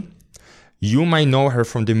Johnson. You might know her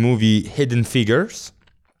from the movie Hidden Figures.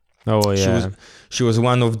 Oh yeah. She was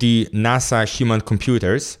one of the NASA human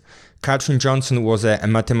computers. Katherine Johnson was a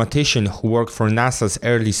mathematician who worked for NASA's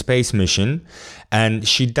early space mission, and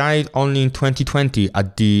she died only in 2020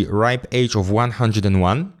 at the ripe age of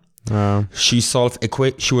 101. She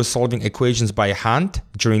was solving equations by hand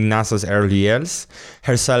during NASA's early years.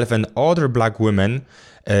 Herself and other black women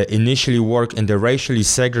initially worked in the racially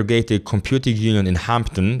segregated computing union in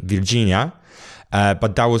Hampton, Virginia.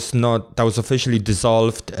 But that was officially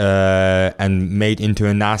dissolved and made into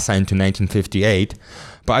a NASA into 1958.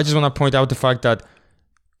 But I just want to point out the fact that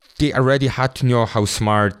they already had to know how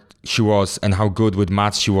smart she was and how good with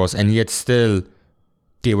maths she was, and yet still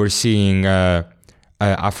they were seeing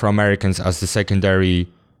Afro-Americans as the secondary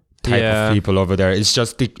type of people over there. It's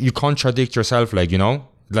just you contradict yourself,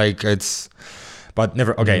 but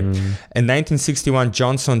never. Okay. In 1961,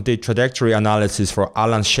 Johnson did trajectory analysis for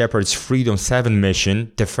Alan Shepard's Freedom 7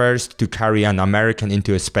 mission, the first to carry an American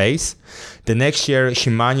into space. The next year, she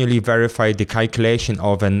manually verified the calculation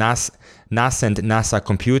of a nascent NASA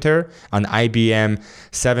computer, an IBM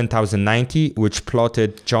 7090, which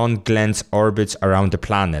plotted John Glenn's orbits around the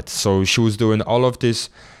planet. So she was doing all of this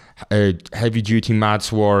heavy-duty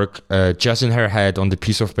maths work just in her head on the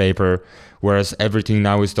piece of paper, whereas everything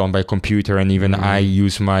now is done by computer, and even I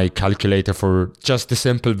use my calculator for just the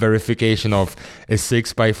simple verification of a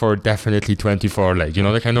 6x4 definitely 24,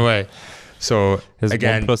 the kind of way. So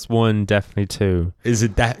again, 1 + 1 definitely 2. Is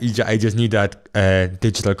it that? I just need that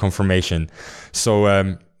digital confirmation.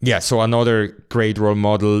 So so another great role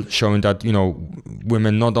model showing that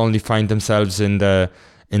women not only find themselves in the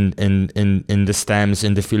STEMs,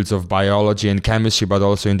 in the fields of biology and chemistry, but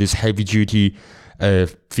also in these heavy duty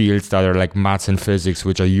fields that are like maths and physics,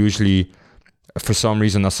 which are usually for some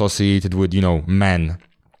reason associated with men.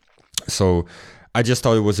 So I just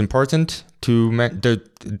thought it was important to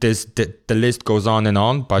the list goes on and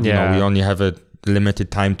on, but we only have a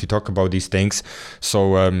limited time to talk about these things.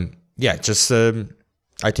 So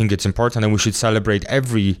I think it's important, and we should celebrate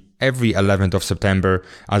every 11th of September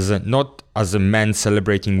not as a man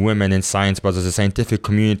celebrating women in science, but as a scientific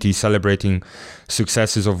community celebrating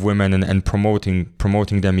successes of women and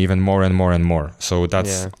promoting them even more and more and more. So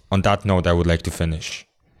that's on that note I would like to finish.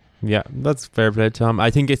 Yeah, that's fair play, Tom.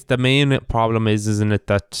 I think it's the main problem isn't it,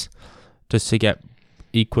 that just to get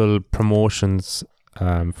equal promotions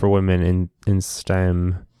for women in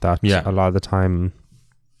STEM, that a lot of the time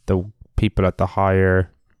the people at the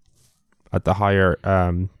higher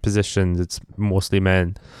positions, it's mostly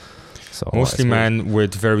men. So mostly men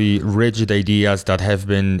with very rigid ideas that have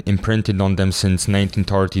been imprinted on them since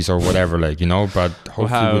 1930s or whatever, like, you know. But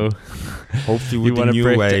hopefully with the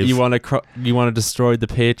new wave, you want to destroy the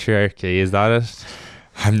patriarchy. Is that it?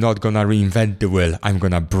 I'm not gonna reinvent the wheel. I'm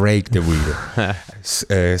gonna break the wheel.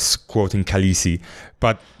 Quoting Khaleesi.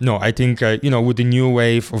 But no, I think with the new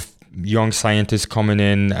wave of young scientists coming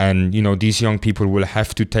in, and these young people will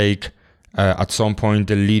have to take at some point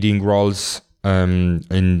the leading roles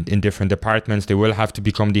in different departments. They will have to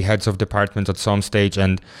become the heads of departments at some stage,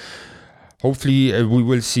 and hopefully we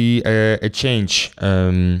will see a change,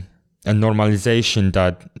 a normalization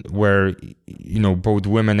that where both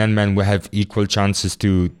women and men will have equal chances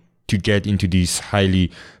to get into these highly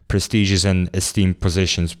prestigious and esteemed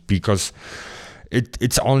positions, because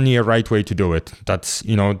it's only a right way to do it. That's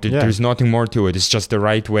there's nothing more to it. It's just the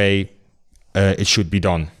right way it should be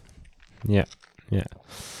done. Yeah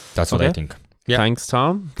That's what I think. Yeah. Thanks,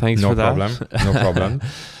 Tom. Thanks for that. No problem.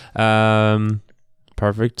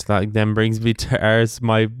 Perfect. That then brings me to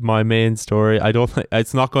my main story. I don't think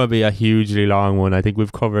it's not going to be a hugely long one. I think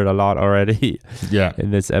we've covered a lot already. Yeah.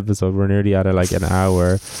 In this episode, we're nearly at like an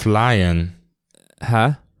hour. Flying.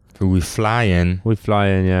 Huh? We flying.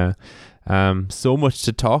 Yeah. So much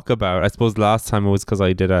to talk about. I suppose last time it was because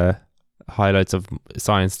I did a highlights of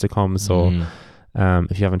science to come. So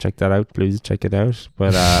if you haven't checked that out, please check it out.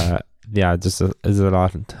 But yeah, just there's a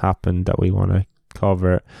lot happened that we want to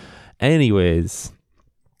cover. Anyways,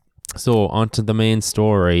 so on to the main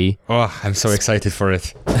story. Oh, I'm so excited for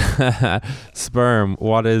it. Sperm,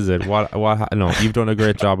 what is it? No, you've done a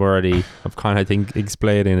great job already of kind of, I think,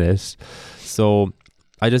 explaining it. So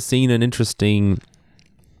I just seen an interesting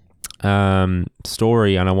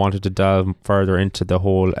story, and I wanted to delve further into the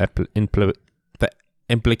whole the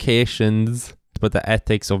implications, but the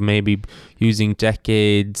ethics of maybe using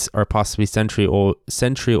decades or possibly century old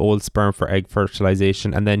sperm for egg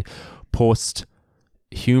fertilization, and then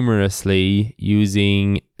posthumously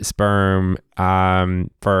using sperm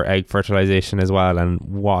for egg fertilization as well, and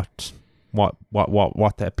what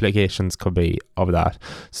the applications could be of that.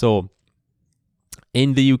 So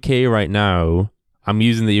in the UK right now, I'm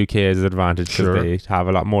using the UK as an advantage because they have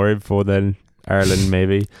a lot more info than Ireland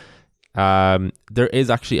maybe. There is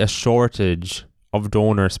actually a shortage of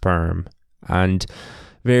donor sperm, and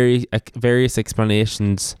various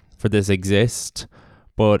explanations for this exist,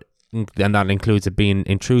 and that includes it being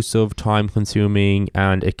intrusive, time consuming,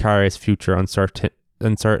 and it carries future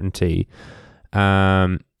uncertainty.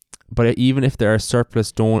 But even if there are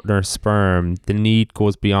surplus donor sperm, the need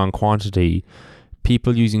goes beyond quantity.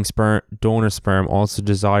 People using donor sperm also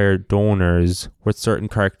desire donors with certain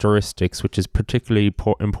characteristics, which is particularly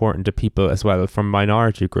important to people as well from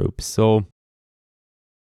minority groups. So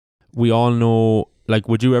we all know, like,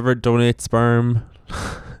 would you ever donate sperm?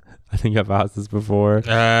 I think I've asked this before.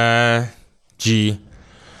 I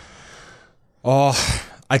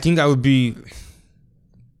think I would be.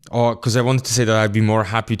 Because I wanted to say that I'd be more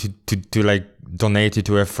happy to like donate it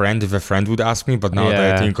to a friend if a friend would ask me. But now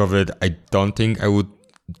that I think of it, I don't think I would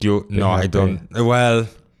do. No, I don't. Well,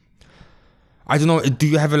 I don't know. Do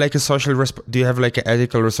you have an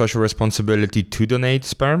ethical or social responsibility to donate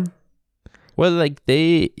sperm? Well, like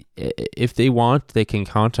if they want, they can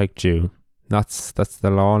contact you. That's the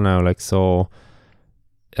law now. Like, so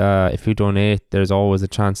if you donate, there's always a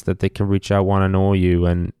chance that they can reach out, want to know you,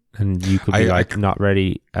 and you could be not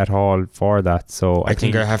ready at all for that. So I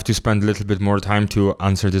think I have to spend a little bit more time to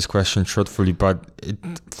answer this question truthfully, but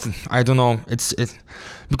I don't know. It's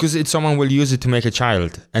because someone will use it to make a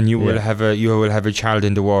child, and you will have a child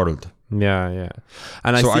in the world. Yeah.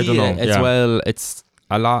 And so I don't know. As well, it's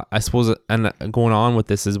a lot, I suppose, and going on with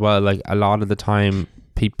this as well, like a lot of the time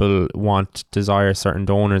people desire certain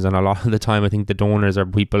donors, and a lot of the time I think the donors are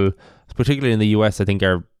people, particularly in the US, I think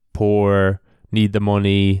are poor, need the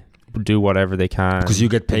money, do whatever they can. Because you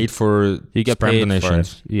get paid for sperm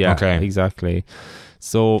donations. Yeah, okay. Exactly.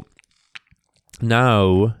 So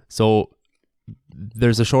now,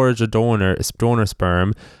 there's a shortage of donor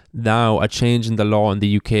sperm. Now a change in the law in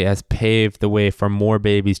the UK has paved the way for more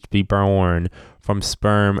babies to be born from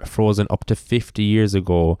sperm frozen up to 50 years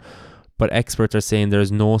ago. But experts are saying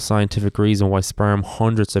there's no scientific reason why sperm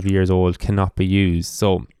hundreds of years old cannot be used.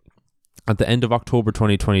 So at the end of October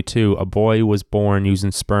 2022, a boy was born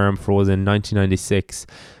using sperm frozen in 1996,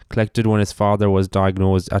 collected when his father was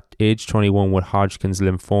diagnosed at age 21 with Hodgkin's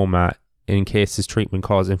lymphoma, in case his treatment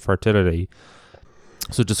caused infertility.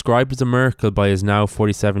 So described as a miracle by his now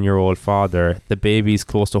 47-year-old father, the baby is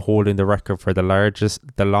close to holding the record for the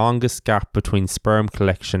longest gap between sperm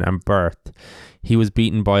collection and birth. He was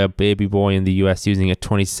beaten by a baby boy in the US using a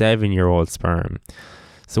 27-year-old sperm.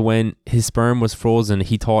 So when his sperm was frozen,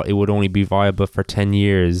 he thought it would only be viable for 10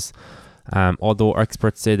 years. Although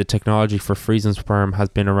experts say the technology for freezing sperm has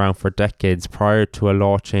been around for decades, prior to a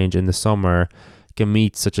law change in the summer,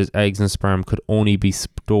 gametes such as eggs and sperm could only be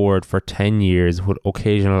stored for 10 years, with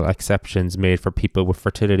occasional exceptions made for people with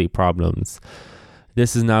fertility problems.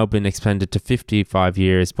 This has now been extended to 55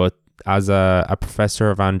 years, but as a professor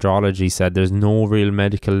of andrology said, there's no real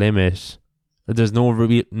medical limit. There's no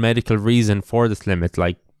medical reason for this limit.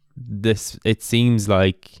 Like this, it seems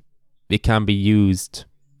like it can be used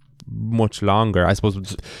much longer. I suppose.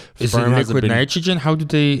 Is it liquid nitrogen? How do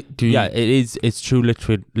they do? Yeah, it is. It's true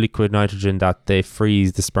liquid nitrogen that they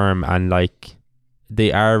freeze the sperm, and like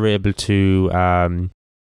they are able to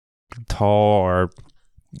thaw or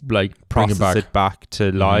like process it back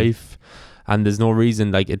to life, and there's no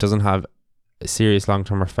reason, like it doesn't have serious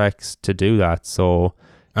long-term effects to do that. So,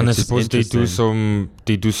 and I suppose they do some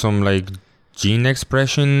like gene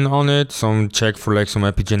expression on it, some check for like some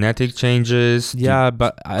epigenetic changes. Yeah,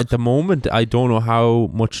 but at the moment I don't know how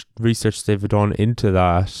much research they've done into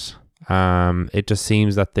that. It just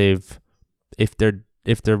seems that if they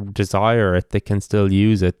desire it, they can still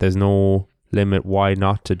use it. There's no limit why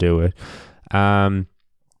not to do it.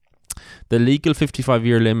 The legal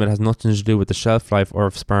 55-year limit has nothing to do with the shelf life or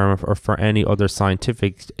of sperm or for any other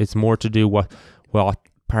scientific. It's more to do with what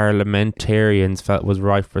parliamentarians felt was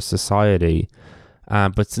right for society.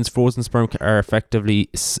 But since frozen sperm are effectively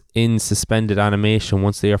in suspended animation,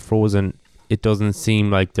 once they are frozen, it doesn't seem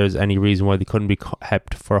like there's any reason why they couldn't be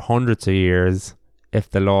kept for hundreds of years if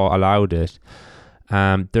the law allowed it.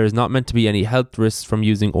 There is not meant to be any health risks from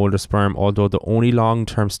using older sperm, although the only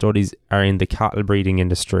long-term studies are in the cattle breeding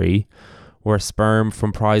industry, where sperm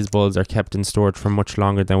from prize bulls are kept in storage for much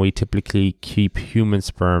longer than we typically keep human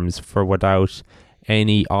sperms for, without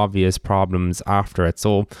any obvious problems after it.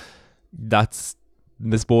 So that's,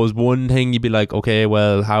 I suppose, one thing you'd be like, okay,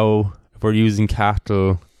 well, how, if we're using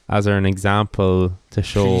cattle as an example to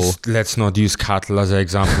show... Please, let's not use cattle as an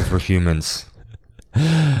example for humans.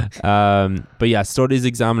 But yeah, studies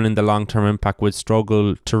examining the long-term impact would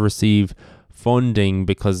struggle to receive funding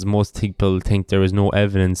because most people think there is no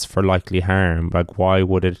evidence for likely harm. Like, why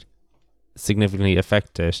would it significantly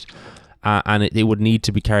affect it? And it would need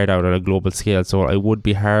to be carried out at a global scale. So it would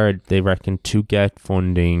be hard, they reckon, to get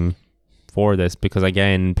funding for this because,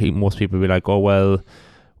 again, most people would be like, oh, well,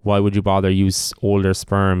 why would you bother use older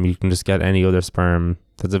sperm? You can just get any other sperm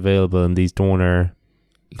that's available in these donor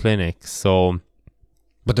clinics. So...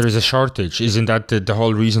 But there is a shortage. Isn't that the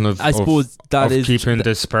whole reason of, I suppose that is keeping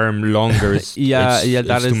the sperm longer?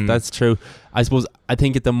 That's true. I suppose, I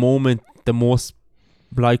think at the moment, the most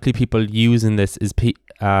likely people using this is,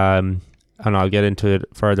 and I'll get into it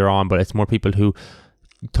further on, but it's more people who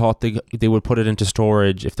thought they would put it into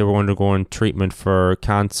storage if they were undergoing treatment for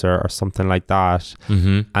cancer or something like that.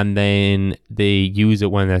 And then they use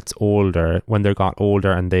it when it's older, when they got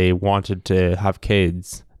older and they wanted to have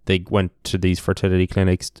kids. They went to these fertility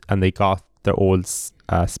clinics and they got their old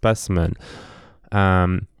specimen.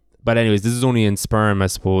 But anyways, this is only in sperm, I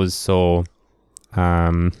suppose. So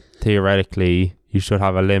theoretically, you should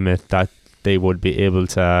have a limit that they would be able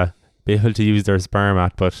to use their sperm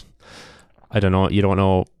at. But I don't know. You don't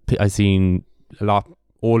know. I've seen a lot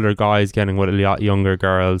older guys getting with a lot younger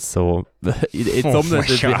girls. So it's something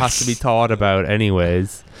that has to be thought about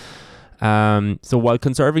anyways. So while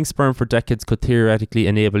conserving sperm for decades could theoretically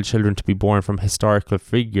enable children to be born from historical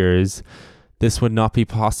figures, this would not be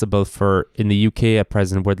possible in the UK at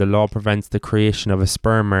present, where the law prevents the creation of a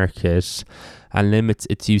sperm market and limits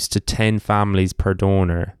its use to 10 families per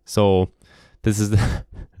donor. So this is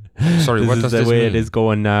the way it is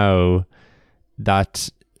going now, that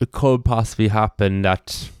it could possibly happen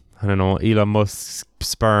that, I don't know, Elon Musk's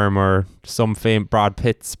sperm or some famed Brad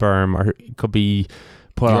Pitt sperm, or it could be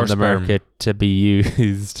put on the market to be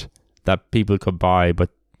used, that people could buy.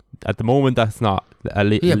 But at the moment, that's not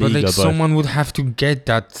illegal. Yeah, but someone would have to get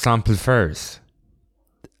that sample first.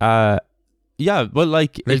 Yeah, well,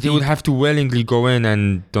 like they would have to willingly go in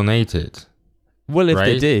and donate it. Well, if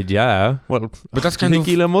they did, yeah. Well, but that's kind of...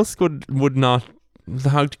 Elon Musk would not...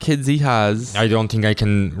 How kids he has. I don't think I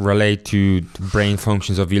can relate to the brain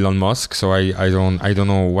functions of Elon Musk, so I don't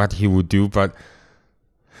know what he would do, but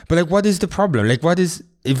like, what is the problem? Like, what is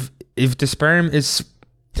if the sperm is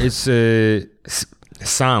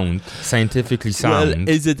scientifically sound. Well,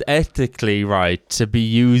 is it ethically right to be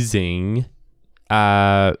using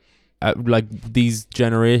like these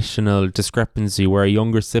generational discrepancy where a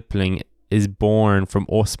younger sibling is born from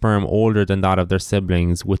sperm older than that of their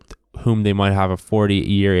siblings, with whom they might have a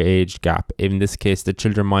 40-year age gap? In this case, the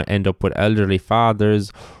children might end up with elderly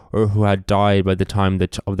fathers or who had died by the time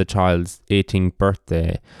of the child's 18th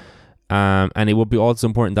birthday. And it would be also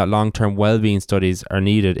important that long-term well-being studies are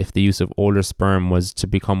needed if the use of older sperm was to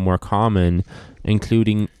become more common,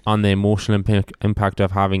 including on the emotional impact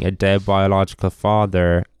of having a dead biological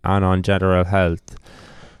father and on general health.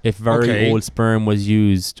 If very old sperm was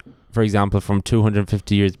used, for example, from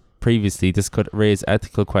 250 years previously, this could raise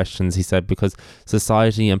ethical questions, he said, because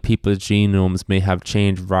society and people's genomes may have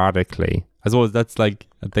changed radically. I suppose that's like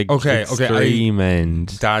the extreme end.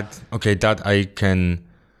 That I can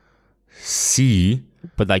see.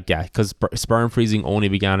 But like, yeah, because sperm freezing only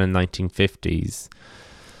began in 1950s.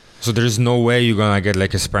 So there's no way you're gonna get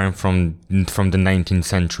like a sperm from the 19th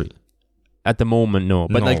century. At the moment, no.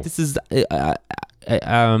 But like, this is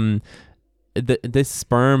this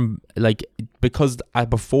sperm, like, because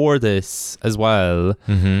before this as well,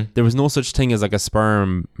 there was no such thing as like a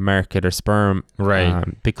sperm market or sperm, right?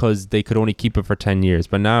 Because they could only keep it for 10 years.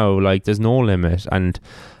 But now, like, there's no limit. And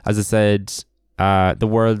as I said, the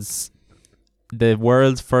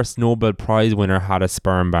world's first Nobel Prize winner had a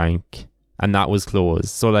sperm bank, and that was closed.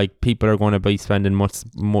 So like, people are going to be spending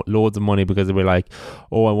loads of money because they'll be like,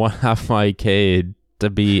 oh, I want to have my kid to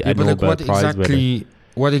be a Nobel Prize winner.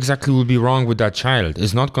 What exactly would be wrong with that child?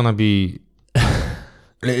 It's not gonna be.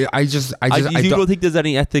 You don't think there's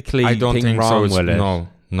any ethically wrong with it?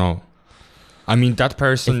 No. I mean, that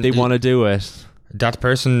person, if they want to do it, that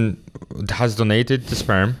person has donated the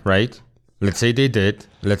sperm, right? Let's say they did.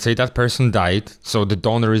 Let's say that person died, so the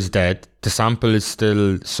donor is dead. The sample is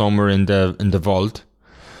still somewhere in the vault,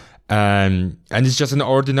 and it's just an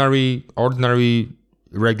ordinary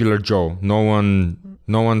regular Joe. No one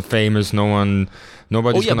famous.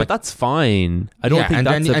 Nobody's but that's fine. I don't think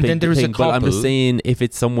that's a big thing. But I'm just saying, if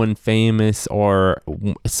it's someone famous or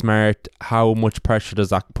smart, how much pressure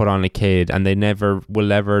does that put on a kid? And they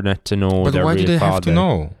will ever get to know their real father. But why do they have to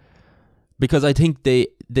know? Because I think they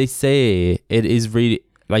say it is really,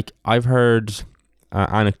 like, I've heard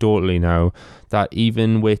anecdotally now that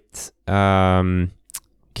even with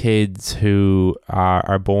kids who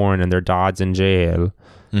are born and their dad's in jail,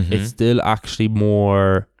 it's still actually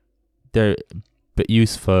more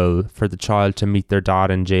useful for the child to meet their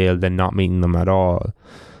dad in jail than not meeting them at all.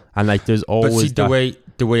 And like, there's always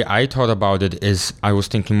the way I thought about it is, I was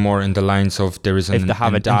thinking more in the lines of, there is an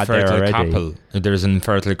infertile couple. There is an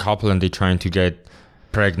infertile couple and they're trying to get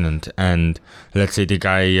pregnant, and let's say the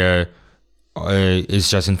guy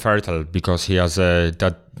is just infertile because he has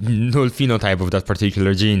that null phenotype of that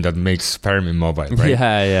particular gene that makes sperm immobile, right?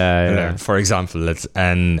 Yeah. For example,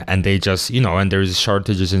 and they just, and there's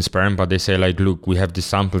shortages in sperm, but they say like, look, we have this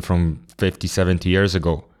sample from 50, 70 years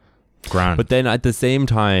ago. Grand. But then at the same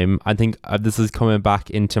time, I think this is coming back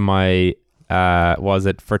into my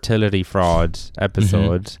fertility fraud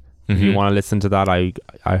episode. If you want to listen to that, I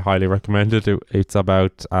highly recommend it. It's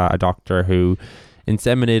about a doctor who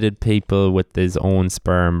inseminated people with his own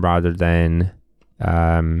sperm rather than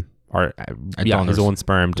his own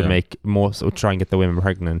sperm to make try and get the women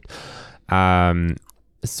pregnant.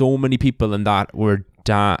 So many people in that were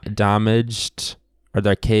damaged, or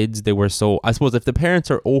their kids, they were so, I suppose if the parents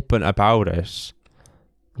are open about it,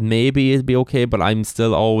 maybe it'd be okay, but I'm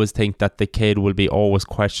still always think that the kid will be always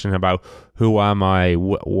questioning about, who am I,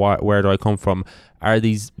 where do I come from? Are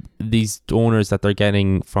these donors that they're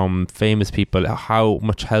getting from famous people, how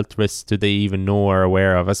much health risks do they even know or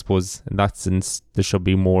aware of? I suppose in that sense there should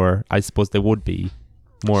be more, I suppose there would be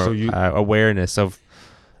more awareness of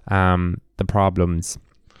the problems.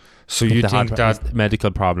 So you think that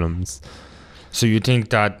medical problems. So you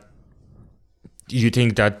think that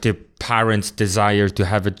the parents' desire to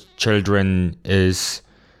have a children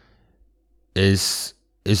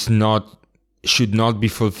should not be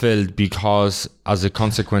fulfilled because as a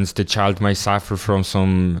consequence the child might suffer from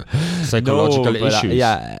some psychological issues?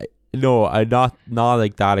 Not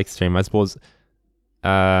like that extreme. I suppose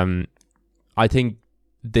I think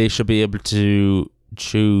they should be able to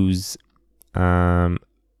choose. I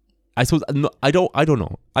suppose I don't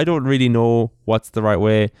know. I don't really know what's the right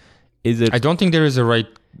way. Is it? I don't think there is a right.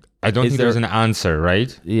 I don't think there's an answer,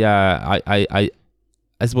 right? Yeah, I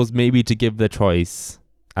suppose maybe to give the choice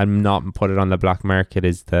and not put it on the black market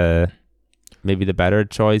is maybe the better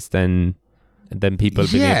choice than then people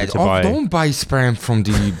being able to buy. Don't buy sperm from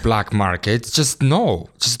the black market. Just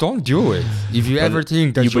don't do it. If you ever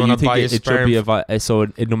think that you want to buy a sperm,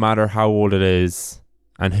 no matter how old it is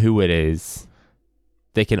and who it is,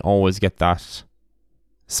 they can always get that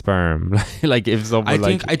sperm. Like if someone I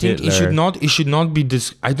think it should not be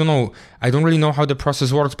this. I don't know. I don't really know how the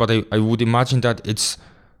process works, but I would imagine that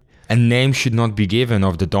a name should not be given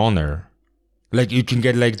of the donor. Like you can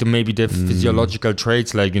get like maybe the physiological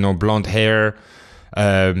traits, like, you know, blonde hair.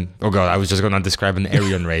 Oh god, I was just gonna describe an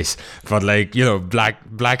Aryan race, but like, you know,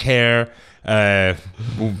 black hair, brown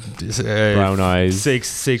eyes,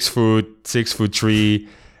 6'3",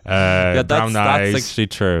 brown eyes. That's actually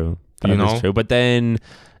true. That is true. But then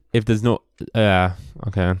if there's no,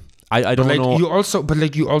 okay, I don't know. You also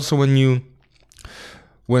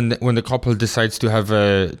when the couple decides to have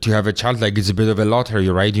a child, like it's a bit of a lottery,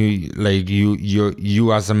 right?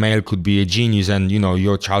 You as a male could be a genius, and you know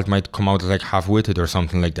your child might come out like half-witted or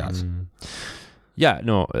something like that. Yeah,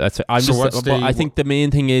 no, that's. I think the main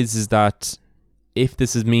thing is that if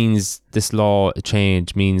means this law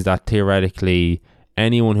change means that theoretically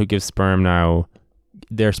anyone who gives sperm now,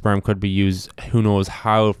 their sperm could be used who knows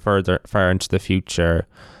how far into the future,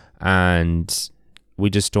 and we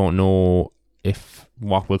just don't know if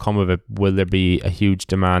what will come of it. Will there be a huge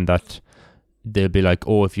demand that they'll be like,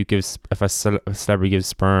 oh, if a celebrity gives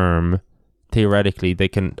sperm, theoretically they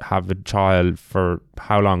can have a child for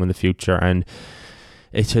how long in the future? And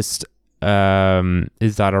it's just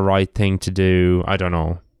is that a right thing to do? I don't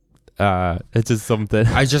know. It's just something.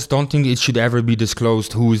 I just don't think it should ever be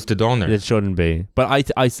disclosed who is the donor. It shouldn't be.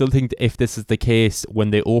 But I still think if this is the case, when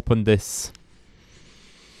they open this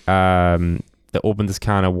can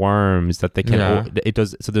of worms, that they can it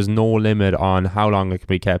does, so there's no limit on how long it can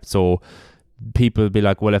be kept. So people be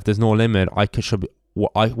like, well, if there's no limit,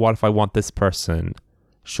 what if I want this person?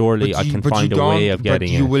 Surely I can find a way of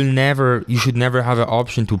getting it. You should never have an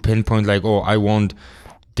option to pinpoint like, oh, I want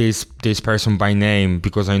this person by name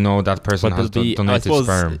because I know that person has donated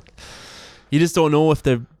sperm. You just don't know if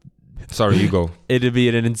they're... Sorry, you go. It'd be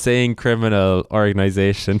an insane criminal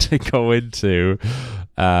organization to go into.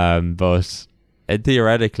 But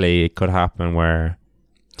theoretically, it could happen where...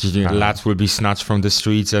 lads will be snatched from the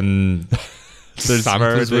streets and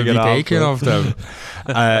samples will be taken of them.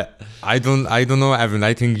 I don't know, Evan.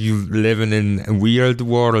 I think you living in a weird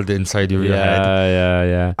world inside your head.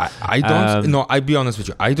 Yeah. I don't. No, I'll be honest with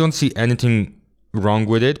you. I don't see anything wrong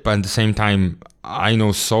with it, but at the same time, I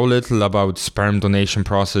know so little about sperm donation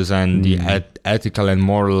process and the ethical and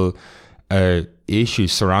moral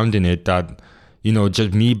issues surrounding it that, you know,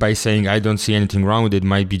 just me by saying I don't see anything wrong with it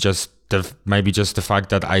might be just the fact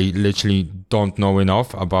that I literally don't know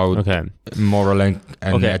enough about moral and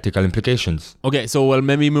ethical implications. Okay, so well,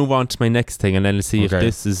 maybe move on to my next thing and then let's see if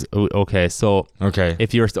this is okay. So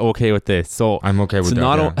if you're okay with this, so I'm okay with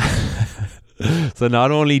that. So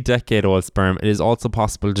not only decade-old sperm, it is also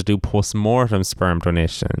possible to do post-mortem sperm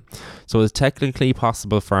donation. So it's technically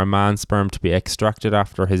possible for a man's sperm to be extracted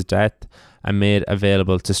after his death and made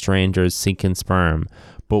available to strangers seeking sperm.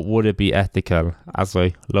 But would it be ethical, as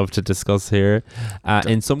I love to discuss here?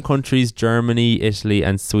 In some countries, Germany, Italy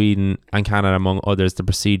and Sweden and Canada, among others, the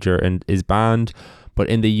procedure is banned. But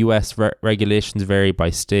in the US, regulations vary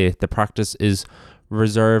by state. The practice is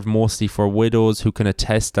reserved mostly for widows who can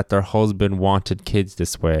attest that their husband wanted kids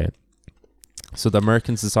this way. So the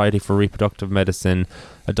American Society for Reproductive Medicine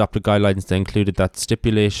adopted guidelines that included that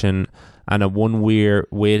stipulation and a 1-year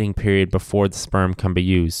waiting period before the sperm can be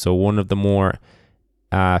used. So one of the more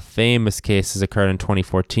famous cases occurred in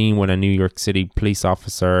 2014 when a New York City police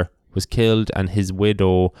officer was killed and his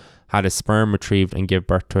widow had his sperm retrieved and gave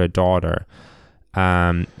birth to a daughter.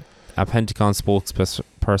 A Pentagon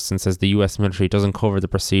spokesperson says the US military doesn't cover the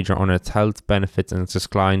procedure on its health benefits and it's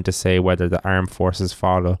declined to say whether the armed forces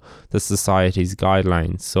follow the society's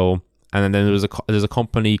guidelines. So, and then there's a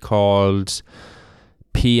company called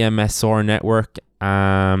PMSR Network.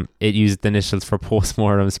 It used the initials for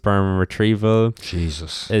postmortem sperm retrieval.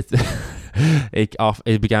 Jesus. It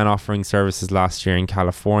began offering services last year in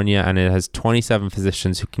California, and it has 27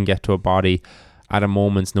 physicians who can get to a body at a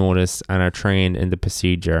moment's notice and are trained in the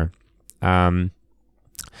procedure.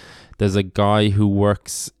 There's a guy who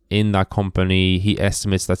works in that company. He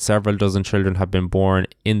estimates that several dozen children have been born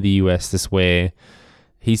in the US this way.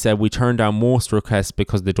 He said, we turn down most requests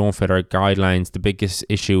because they don't fit our guidelines. The biggest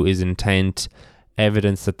issue is intent,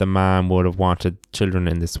 evidence that the man would have wanted children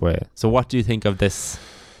in this way. So what do you think of this?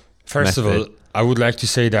 First of all, I would like to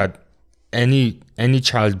say that any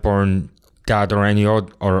child born that or any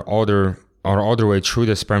other way through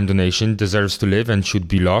the sperm donation deserves to live and should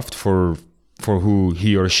be loved for for who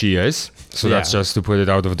he or she is. So that's just to put it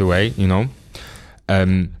out of the way, you know.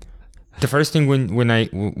 The first thing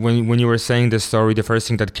when you were saying the story, the first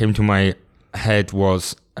thing that came to my head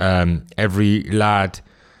was every lad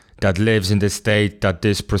that lives in the state that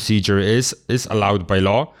this procedure is allowed by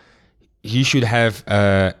law, he should have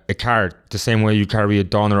a card, the same way you carry a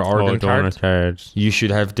donor organ card. You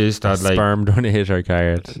should have this, that like sperm donator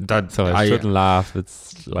card. That so I shouldn't laugh.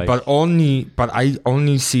 It's like, but I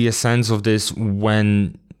only see a sense of this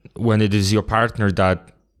when it is your partner that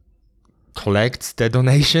collects the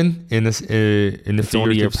donation in a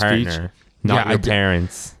figurative speech. Not your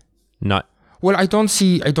parents. Not. Well, I don't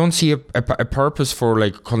see a purpose for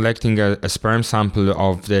like collecting a sperm sample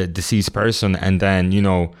of the deceased person and then, you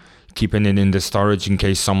know, keeping it in the storage in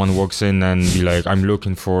case someone walks in and be like, I'm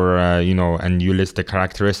looking for, and you list the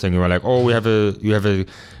characteristics and you're like, oh, you have a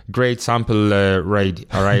great sample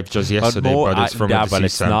arrived just yesterday, but it's from a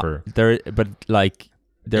deceased sample.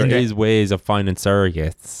 There is ways of finding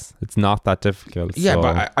surrogates. It's not that difficult. Yeah, so.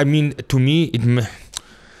 but I mean, to me,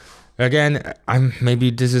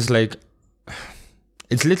 maybe this is like,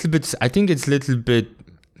 it's little bit. I think it's little bit.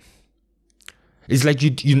 It's like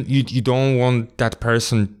you don't want that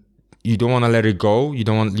person. You don't want to let it go. You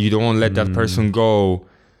don't want to let that person go.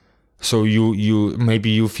 So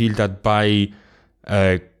you feel that by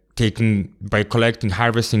collecting,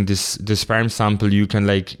 harvesting this sperm sample, you can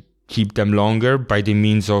like keep them longer by the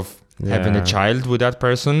means of having a child with that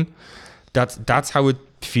person. That's how it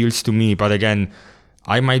feels to me. But again,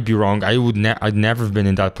 I might be wrong. I'd never been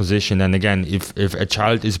in that position. And again, if a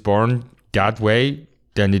child is born that way,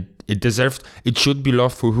 then it should be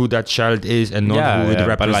loved for who that child is and not who it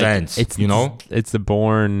represents. Like, it's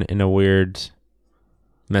born in a weird,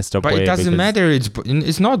 messed up way. But it doesn't matter.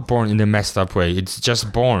 It's not born in a messed up way. It's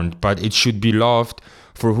just born, but it should be loved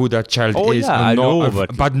for who that child is. Yeah, I know,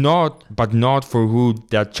 but not for who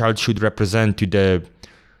that child should represent to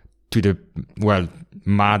the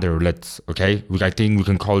mother. I think we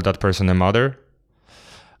can call that person a mother.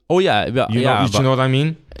 Oh yeah, you know what I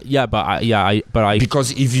mean? Yeah, but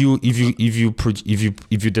because if you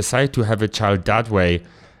decide to have a child that way,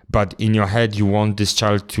 but in your head you want this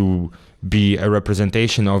child to be a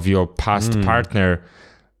representation of your past partner,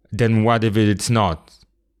 then what if it's not?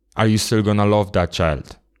 Are you still gonna love that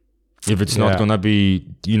child if it's not gonna be,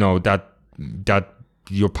 you know, that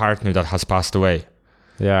your partner that has passed away?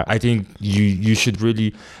 Yeah, I think you should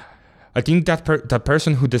really. I think that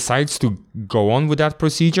person who decides to go on with that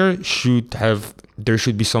procedure there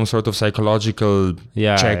should be some sort of psychological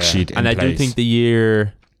check sheet in and place. I do think a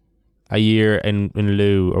year in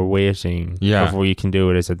lieu or waiting before you can do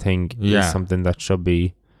it is something that should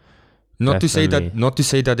be. Not to say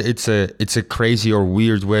that it's a crazy or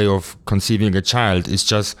weird way of conceiving a child. It's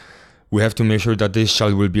just we have to make sure that this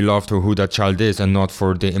child will be loved for who that child is and not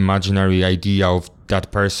for the imaginary idea of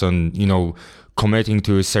that person, you know, committing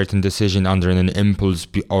to a certain decision under an impulse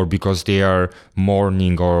or because they are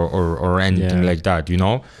mourning or anything like that, you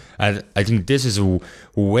know. And I think this is a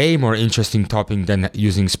way more interesting topic than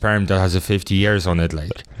using sperm that has a 50 years on it,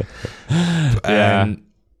 like.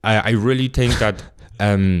 I really think that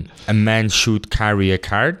a man should carry a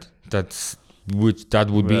card that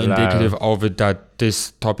would be indicative of it, that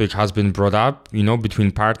this topic has been brought up, you know,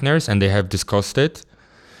 between partners and they have discussed it.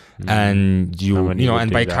 And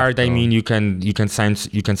and by card I mean you can sign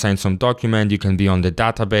some document, you can be on the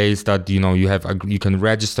database that, you know, you can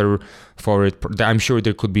register for it. I'm sure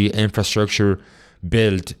there could be infrastructure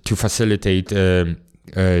built to facilitate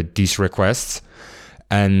these requests,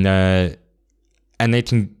 and I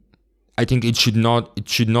think it should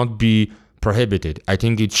not be prohibited. I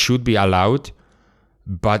think it should be allowed,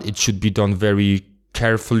 but it should be done very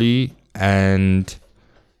carefully, and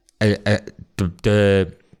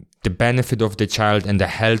the benefit of the child and the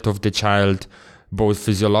health of the child, both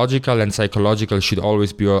physiological and psychological, should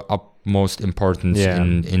always be of utmost importance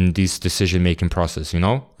in this decision-making process, you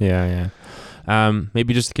know? Yeah.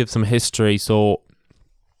 Maybe just to give some history. So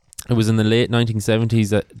it was in the late 1970s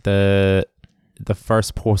that the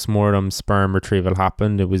first post-mortem sperm retrieval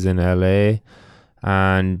happened. It was in LA,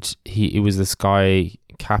 and it was this guy,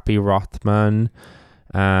 Cappy Rothman,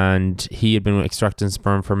 and he had been extracting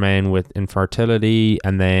sperm for men with infertility,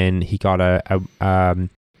 and then he got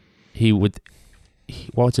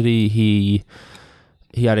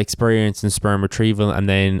he had experience in sperm retrieval, and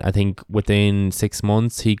then I think within 6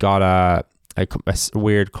 months he got a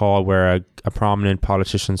weird call where a prominent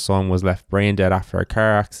politician's son was left brain dead after a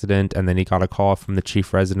car accident, and then he got a call from the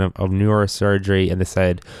chief resident of neurosurgery, and they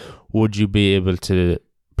said, would you be able to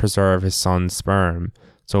preserve his son's sperm?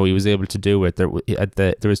 So he was able to do it. There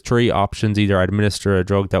was 3 options: either administer a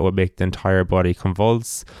drug that would make the entire body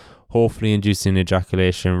convulse, hopefully inducing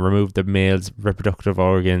ejaculation, remove the male's reproductive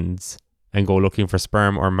organs, and go looking for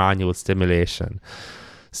sperm, or manual stimulation.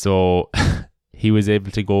 So he was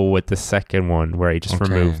able to go with the second one, where he just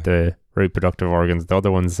removed the reproductive organs. The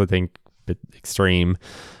other one's, I think, a bit extreme.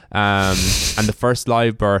 And the first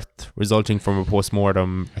live birth resulting from a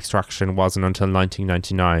post-mortem extraction wasn't until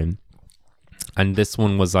 1999. And this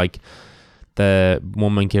one was like the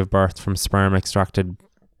woman gave birth from sperm extracted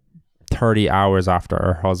 30 hours after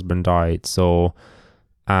her husband died. So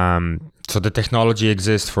the technology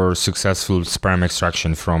exists for successful sperm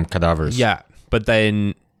extraction from cadavers. Yeah, but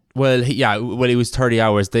then, it was 30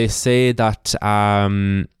 hours. They say that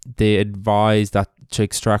they advise that to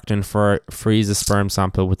extract and freeze a sperm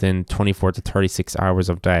sample within 24 to 36 hours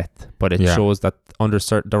of death. But it shows that under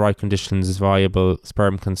the right conditions, viable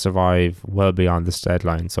sperm can survive well beyond this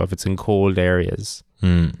deadline. So if it's in cold areas,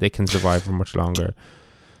 they can survive for much longer.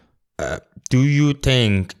 Do you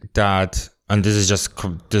think that, and this is just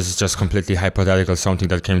completely hypothetical, something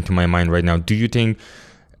that came to my mind right now, do you think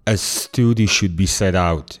a study should be set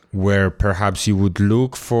out where perhaps you would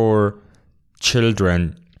look for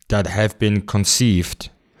children that have been conceived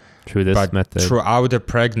through this method, throughout the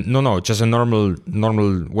just a normal,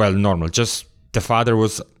 just the father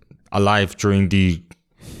was alive during the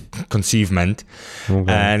conceivement,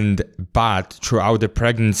 but throughout the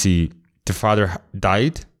pregnancy the father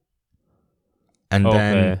died, and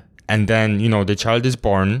then the child is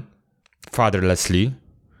born fatherlessly,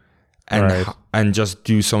 and just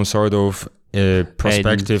do some sort of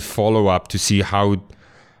prospective follow-up to see how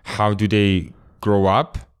do they grow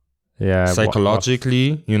up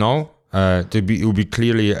psychologically. It would be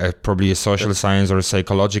clearly probably a social science or a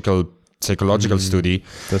psychological study,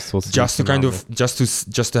 just to kind of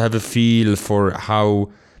just to have a feel for how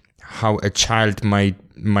a child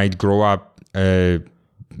might grow up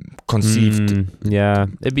conceived.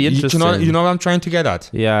 It'd be interesting. You know what I'm trying to get at?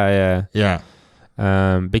 Yeah.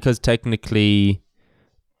 Because technically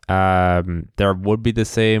there would be the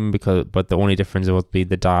same, but the only difference would be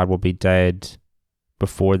the dad would be dead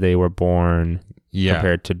before they were born,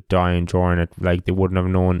 compared to dying during it. Like, they wouldn't have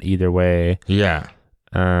known either way.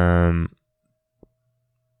 And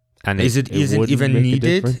is it even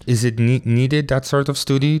needed? Is it needed, that sort of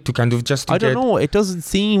study, to kind of just? I don't know. It doesn't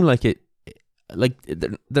seem like it. Like,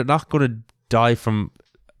 they're not going to die from.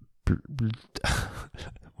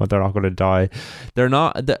 Well, they're not going to die. They're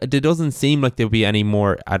not. It doesn't seem like they'll be any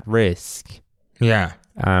more at risk.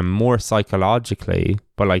 More psychologically,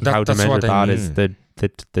 but like how to measure that is the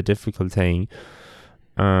difficult thing.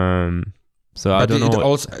 So I don't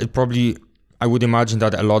know. It probably, I would imagine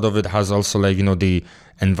that a lot of it has also, like, the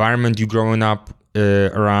environment you growing up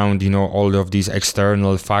around, all of these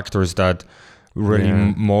external factors that really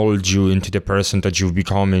mold you into the person that you've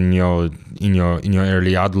become in your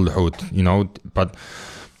early adulthood. But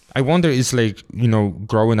I wonder, is like,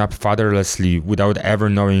 growing up fatherlessly without ever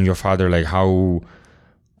knowing your father, like how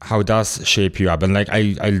does shape you up? And like,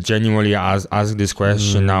 I genuinely ask this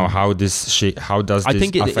question now: how does this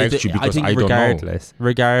affect you? Because I don't know.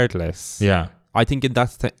 Regardless, I think in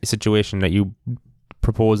that situation that you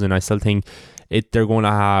propose, and I still think they're going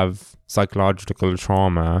to have psychological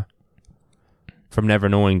trauma from never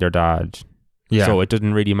knowing their dad. So it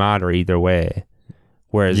doesn't really matter either way.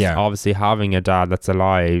 Whereas obviously having a dad that's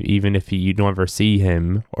alive, even if you don't ever see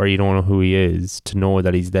him or you don't know who he is, to know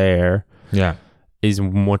that he's there is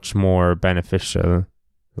much more beneficial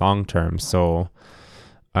long term. So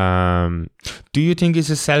do you think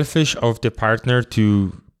it's selfish of the partner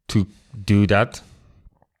to do that?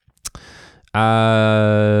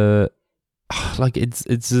 Like,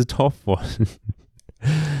 it's a tough one.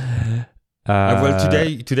 Well,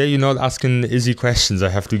 today you're not asking easy questions. I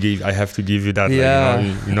have to give you that.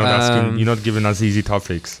 You're not asking. You're not giving us easy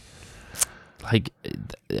topics. Like,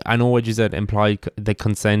 I know what you said, implied the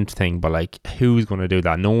consent thing, but like, who's going to do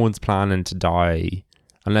that? No one's planning to die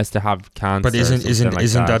unless they have cancer. But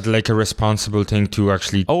isn't that like a responsible thing to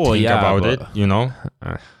actually think about it?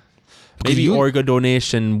 Maybe organ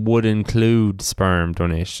donation would include sperm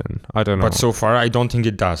donation. I don't know. But so far, I don't think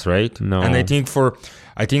it does, right? No. And I think for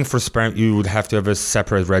sperm, you would have to have a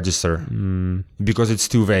separate register because it's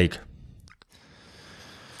too vague.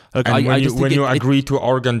 Look, and when you agree to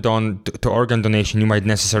organ donation, you might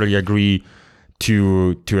necessarily agree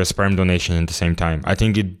to a sperm donation at the same time. I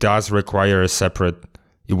think it does require it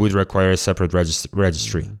would require a separate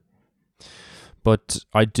registry. But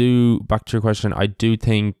back to your question, I do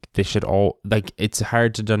think they should all, like, it's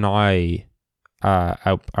hard to deny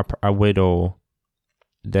a widow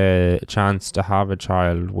the chance to have a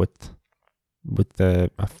child with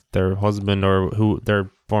their husband or their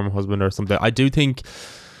former husband or something. I do think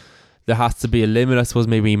there has to be a limit. I suppose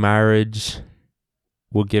maybe marriage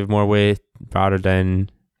will give more weight rather than.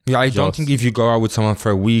 Yeah, I don't think if you go out with someone for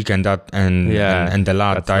a week and the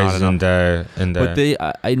lad dies in the. But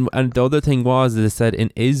and the other thing was they said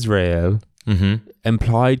in Israel,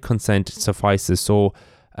 implied consent suffices. So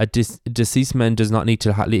a deceased man does not need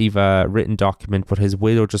to leave a written document, but his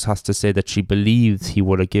widow just has to say that she believes he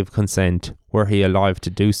would have give consent were he alive to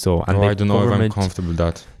do so. And I don't know if I'm comfortable with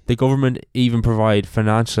that. The government even provide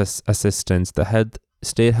financial assistance. The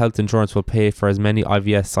state health insurance will pay for as many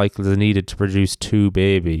IVF cycles as needed to produce 2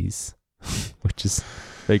 babies, which is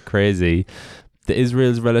very crazy. The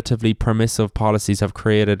Israel's relatively permissive policies have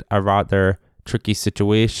created a rather tricky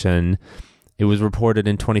situation. It was reported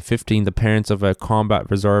in 2015 the parents of a combat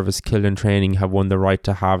reservist killed in training have won the right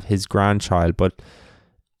to have his grandchild. But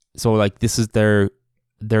so like this is their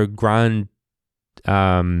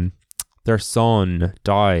son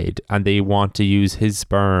died and they want to use his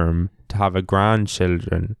sperm to have a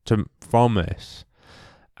grandchildren from it.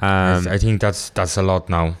 I think that's a lot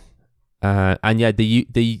now. And yeah,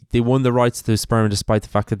 they won the rights to the sperm despite the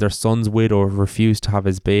fact that their son's widow refused to have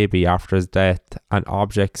his baby after his death and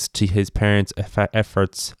objects to his parents'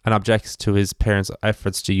 efforts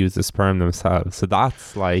to use the sperm themselves. So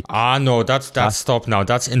that's like no, that's stop now.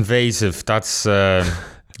 That's invasive. That's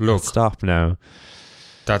look. Stop now.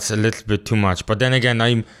 That's a little bit too much. But then again,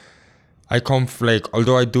 I come from, like,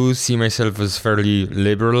 although I do see myself as fairly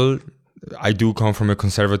liberal, I do come from a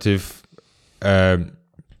conservative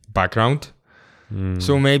background.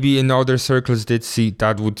 So maybe in other circles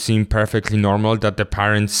that would seem perfectly normal, that the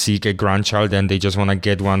parents seek a grandchild and they just want to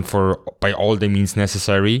get one by all the means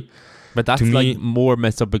necessary. But that's like more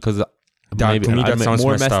messed up because that sounds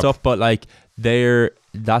more messed up. But like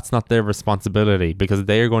that's not their responsibility because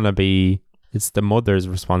they're going to be. It's the mother's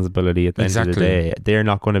responsibility at the end of the day. They're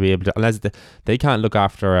not going to be able to, unless they can't look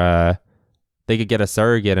after they could get a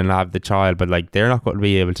surrogate and have the child, but like they're not going to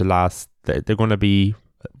be able to last. They're going to be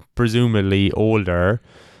presumably older.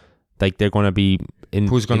 Like they're going to be in.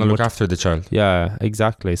 Who's going to look after the child? Yeah,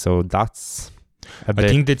 exactly. So that's I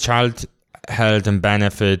think the child health and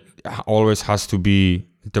benefit always has to be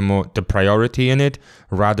the priority in it,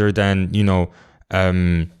 rather than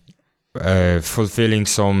fulfilling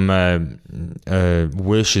some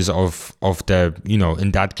wishes of the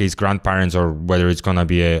in that case grandparents, or whether it's gonna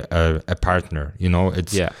be a partner.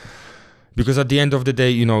 It's because at the end of the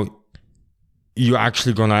day, you're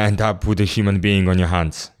actually gonna end up with a human being on your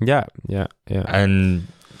hands. Yeah. And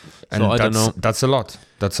so I don't know. That's a lot.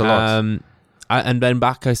 And then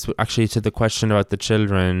back actually to the question about the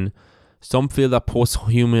children. Some feel that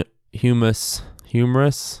posthumous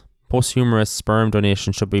sperm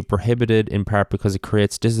donation should be prohibited, in part because it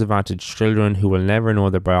creates disadvantaged children who will never know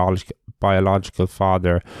their biological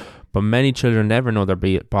father. But many children never know their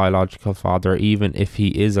biological father, even if he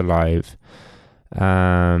is alive.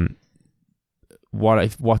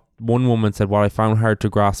 What one woman said, what I found hard to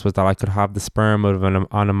grasp was that I could have the sperm of an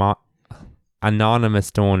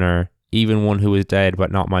anonymous donor, even one who is dead,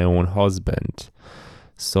 but not my own husband.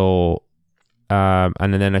 So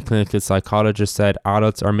and then a clinical psychologist said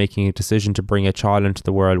adults are making a decision to bring a child into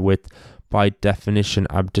the world with, by definition,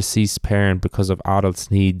 a deceased parent because of adults'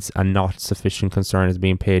 needs, and not sufficient concern is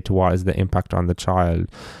being paid to what is the impact on the child.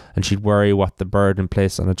 And she'd worry what the burden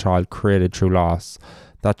placed on the child created through loss.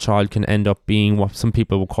 That child can end up being what some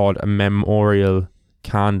people would call a memorial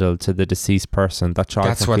candle to the deceased person.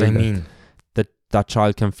 That's what I mean. That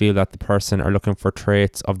child can feel that the person are looking for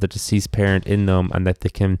traits of the deceased parent in them, and that they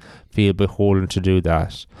can feel beholden to do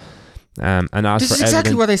that. And as this is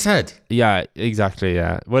exactly what I said. Yeah, exactly.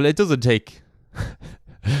 Yeah. Well, it doesn't take.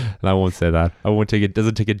 I won't say that. It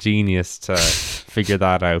doesn't take a genius to figure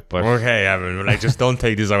that out. But okay, Evan. Like, just don't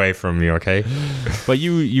take this away from me, okay? But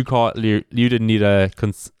you didn't need a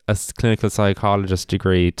clinical psychologist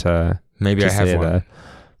degree to. Maybe I have one.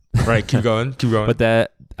 That. Right, keep going.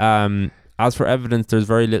 But as for evidence, there's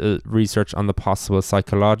very little research on the possible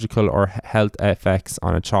psychological or health effects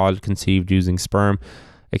on a child conceived using sperm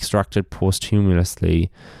extracted posthumously.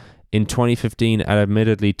 In 2015, an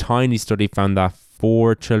admittedly tiny study found that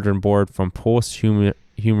 4 children born from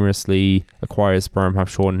posthumously acquired sperm have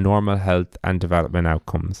shown normal health and development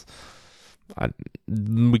outcomes.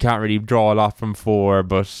 We can't really draw a lot from 4,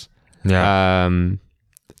 but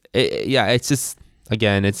it's just,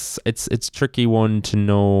 again, it's a tricky one to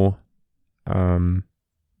know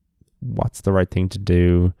what's the right thing to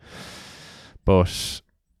do. But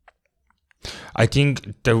I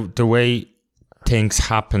think the way things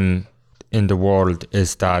happen in the world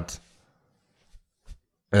is that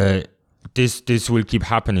this will keep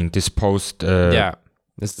happening. This post.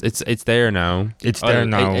 It's there now. It's there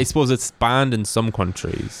now. I suppose it's banned in some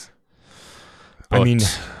countries. I mean,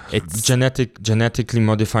 it's genetically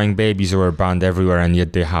modifying babies were banned everywhere, and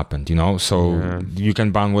yet they happened. So you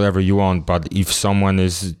can ban whatever you want, but if someone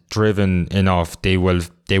is driven enough, they will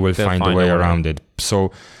find a way around it.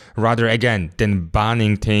 So rather, again, than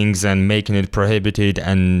banning things and making it prohibited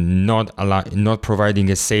and not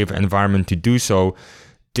providing a safe environment to do so,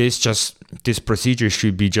 this procedure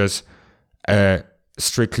should be just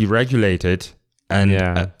strictly regulated, and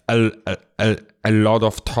a lot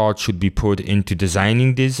of thought should be put into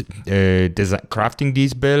designing these, crafting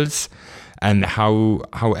these bills, and how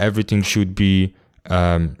everything should be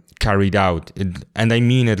carried out. And I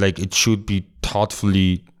mean it like it should be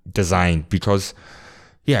thoughtfully designed, because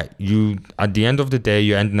you at the end of the day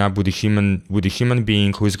you end up with a human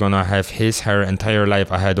being who's gonna have her entire life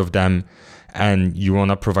ahead of them, and you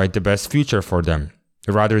wanna provide the best future for them,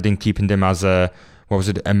 rather than keeping them as a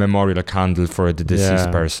memorial candle for the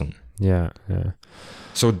deceased person. Yeah.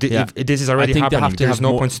 So if this is already happening, there's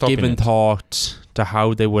no point stopping given it. thought to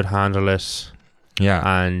how they would handle it.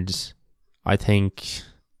 Yeah. And I think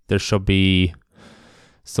there should be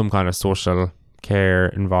some kind of social care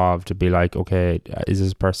involved to be like, okay, is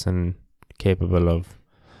this person capable of?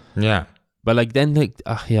 Yeah. But like then,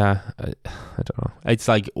 I don't know. It's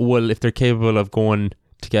like, well, if they're capable of going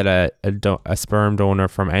to get a sperm donor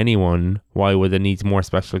from anyone, why would they need more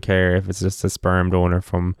special care if it's just a sperm donor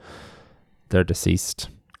from their deceased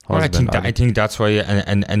husband? Well, I think that's why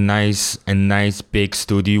a nice big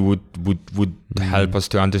study would help us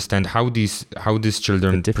to understand how these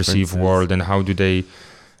children perceive world, and how do they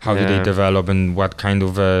develop, and what kind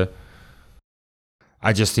of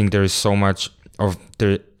I just think there is so much of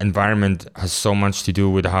the environment has so much to do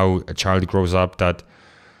with how a child grows up, that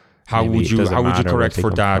how would you correct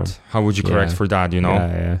for that? From. How would you correct for that?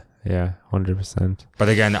 Yeah, 100%. But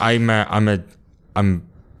again, I'm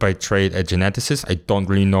by trade a geneticist. I don't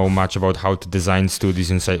really know much about how to design studies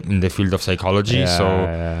in the field of psychology.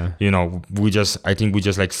 I think we just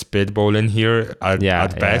like spitballing here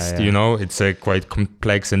at best. It's a quite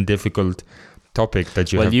complex and difficult topic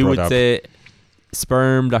that you have brought up. Well, you would say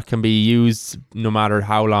sperm that can be used no matter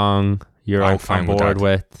how long. I'm bored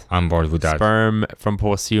with that. Sperm from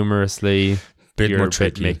posthumously, bit more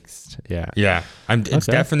tricky. Mixed. Yeah. It's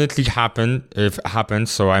definitely happened.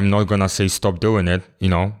 So I'm not gonna say stop doing it.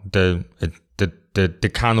 The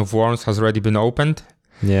can of worms has already been opened.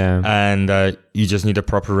 Yeah. And you just need the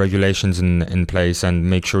proper regulations in place, and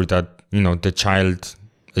make sure that the child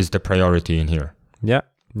is the priority in here. Yeah.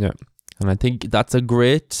 And I think that's a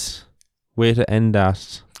great way to end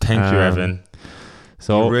that. Thank you, Evan.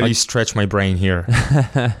 So you really stretch my brain here.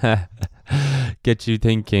 Get you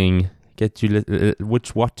thinking.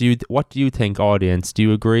 What do you think, audience? Do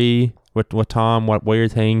you agree with Tom? What you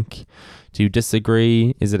think? Do you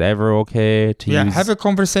disagree? Is it ever okay to use? Have a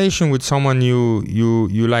conversation with someone you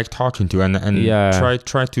like talking to, and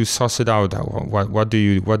try to suss it out. What do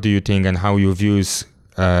you think, and how your views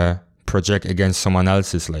project against someone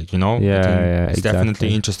else's? It's definitely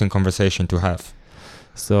an interesting conversation to have.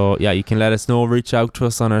 So you can let us know. Reach out to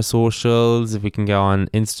us on our socials. If we can go on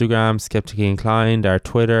Instagram, Skeptically Inclined, our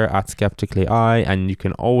Twitter @SkepticallyI, and you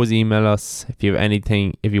can always email us if you have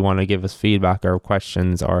anything, if you want to give us feedback or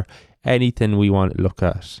questions or anything we want to look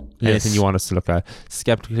at. Anything you want us to look at.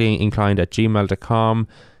 skepticallyinclined@gmail.com.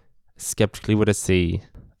 Skeptically with a C.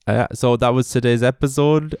 So that was today's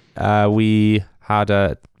episode. It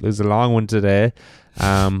was a long one today,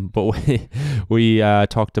 but we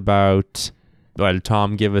talked about. Well,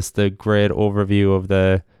 Tom gave us the great overview of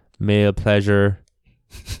the male pleasure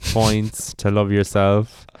points to love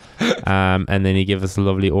yourself, and then he gave us a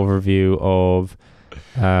lovely overview of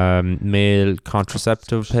male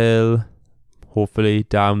contraceptive pill, hopefully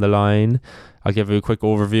down the line. I'll give you a quick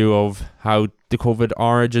overview of how the COVID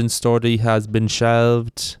origin study has been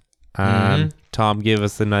shelved. Tom gave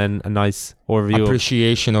us a nice overview.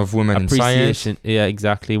 Appreciation of women in science. Yeah,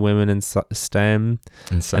 exactly. Women in STEM.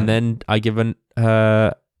 And then I give an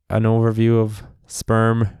overview of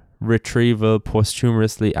sperm retrieval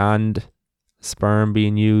posthumously and sperm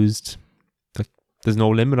being used. There's no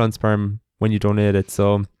limit on sperm when you donate it.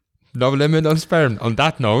 So no limit on sperm. On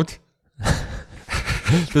that note.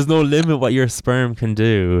 There's no limit what your sperm can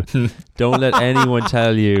do. Don't let anyone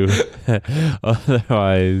tell you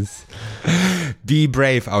otherwise. Be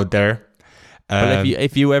brave out there. But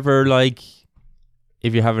if you ever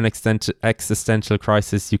if you have an existential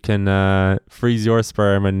crisis, you can freeze your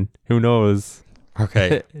sperm, and who knows?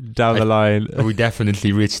 Okay. down the line. We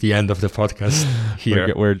definitely reached the end of the podcast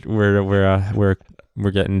here.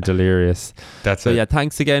 We're getting delirious. That's So it. yeah,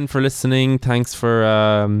 thanks again for listening. Thanks for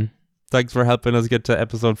helping us get to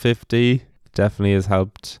episode 50. Definitely has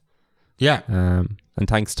helped. Yeah. And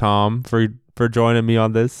thanks, Tom, for joining me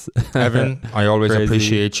on this. Evan, I always Crazy.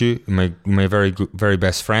 appreciate you. My very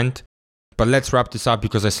best friend. But let's wrap this up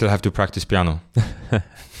because I still have to practice piano.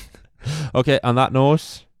 Okay, on that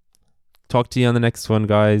note, talk to you on the next one,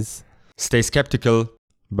 guys. Stay skeptical.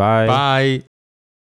 Bye. Bye.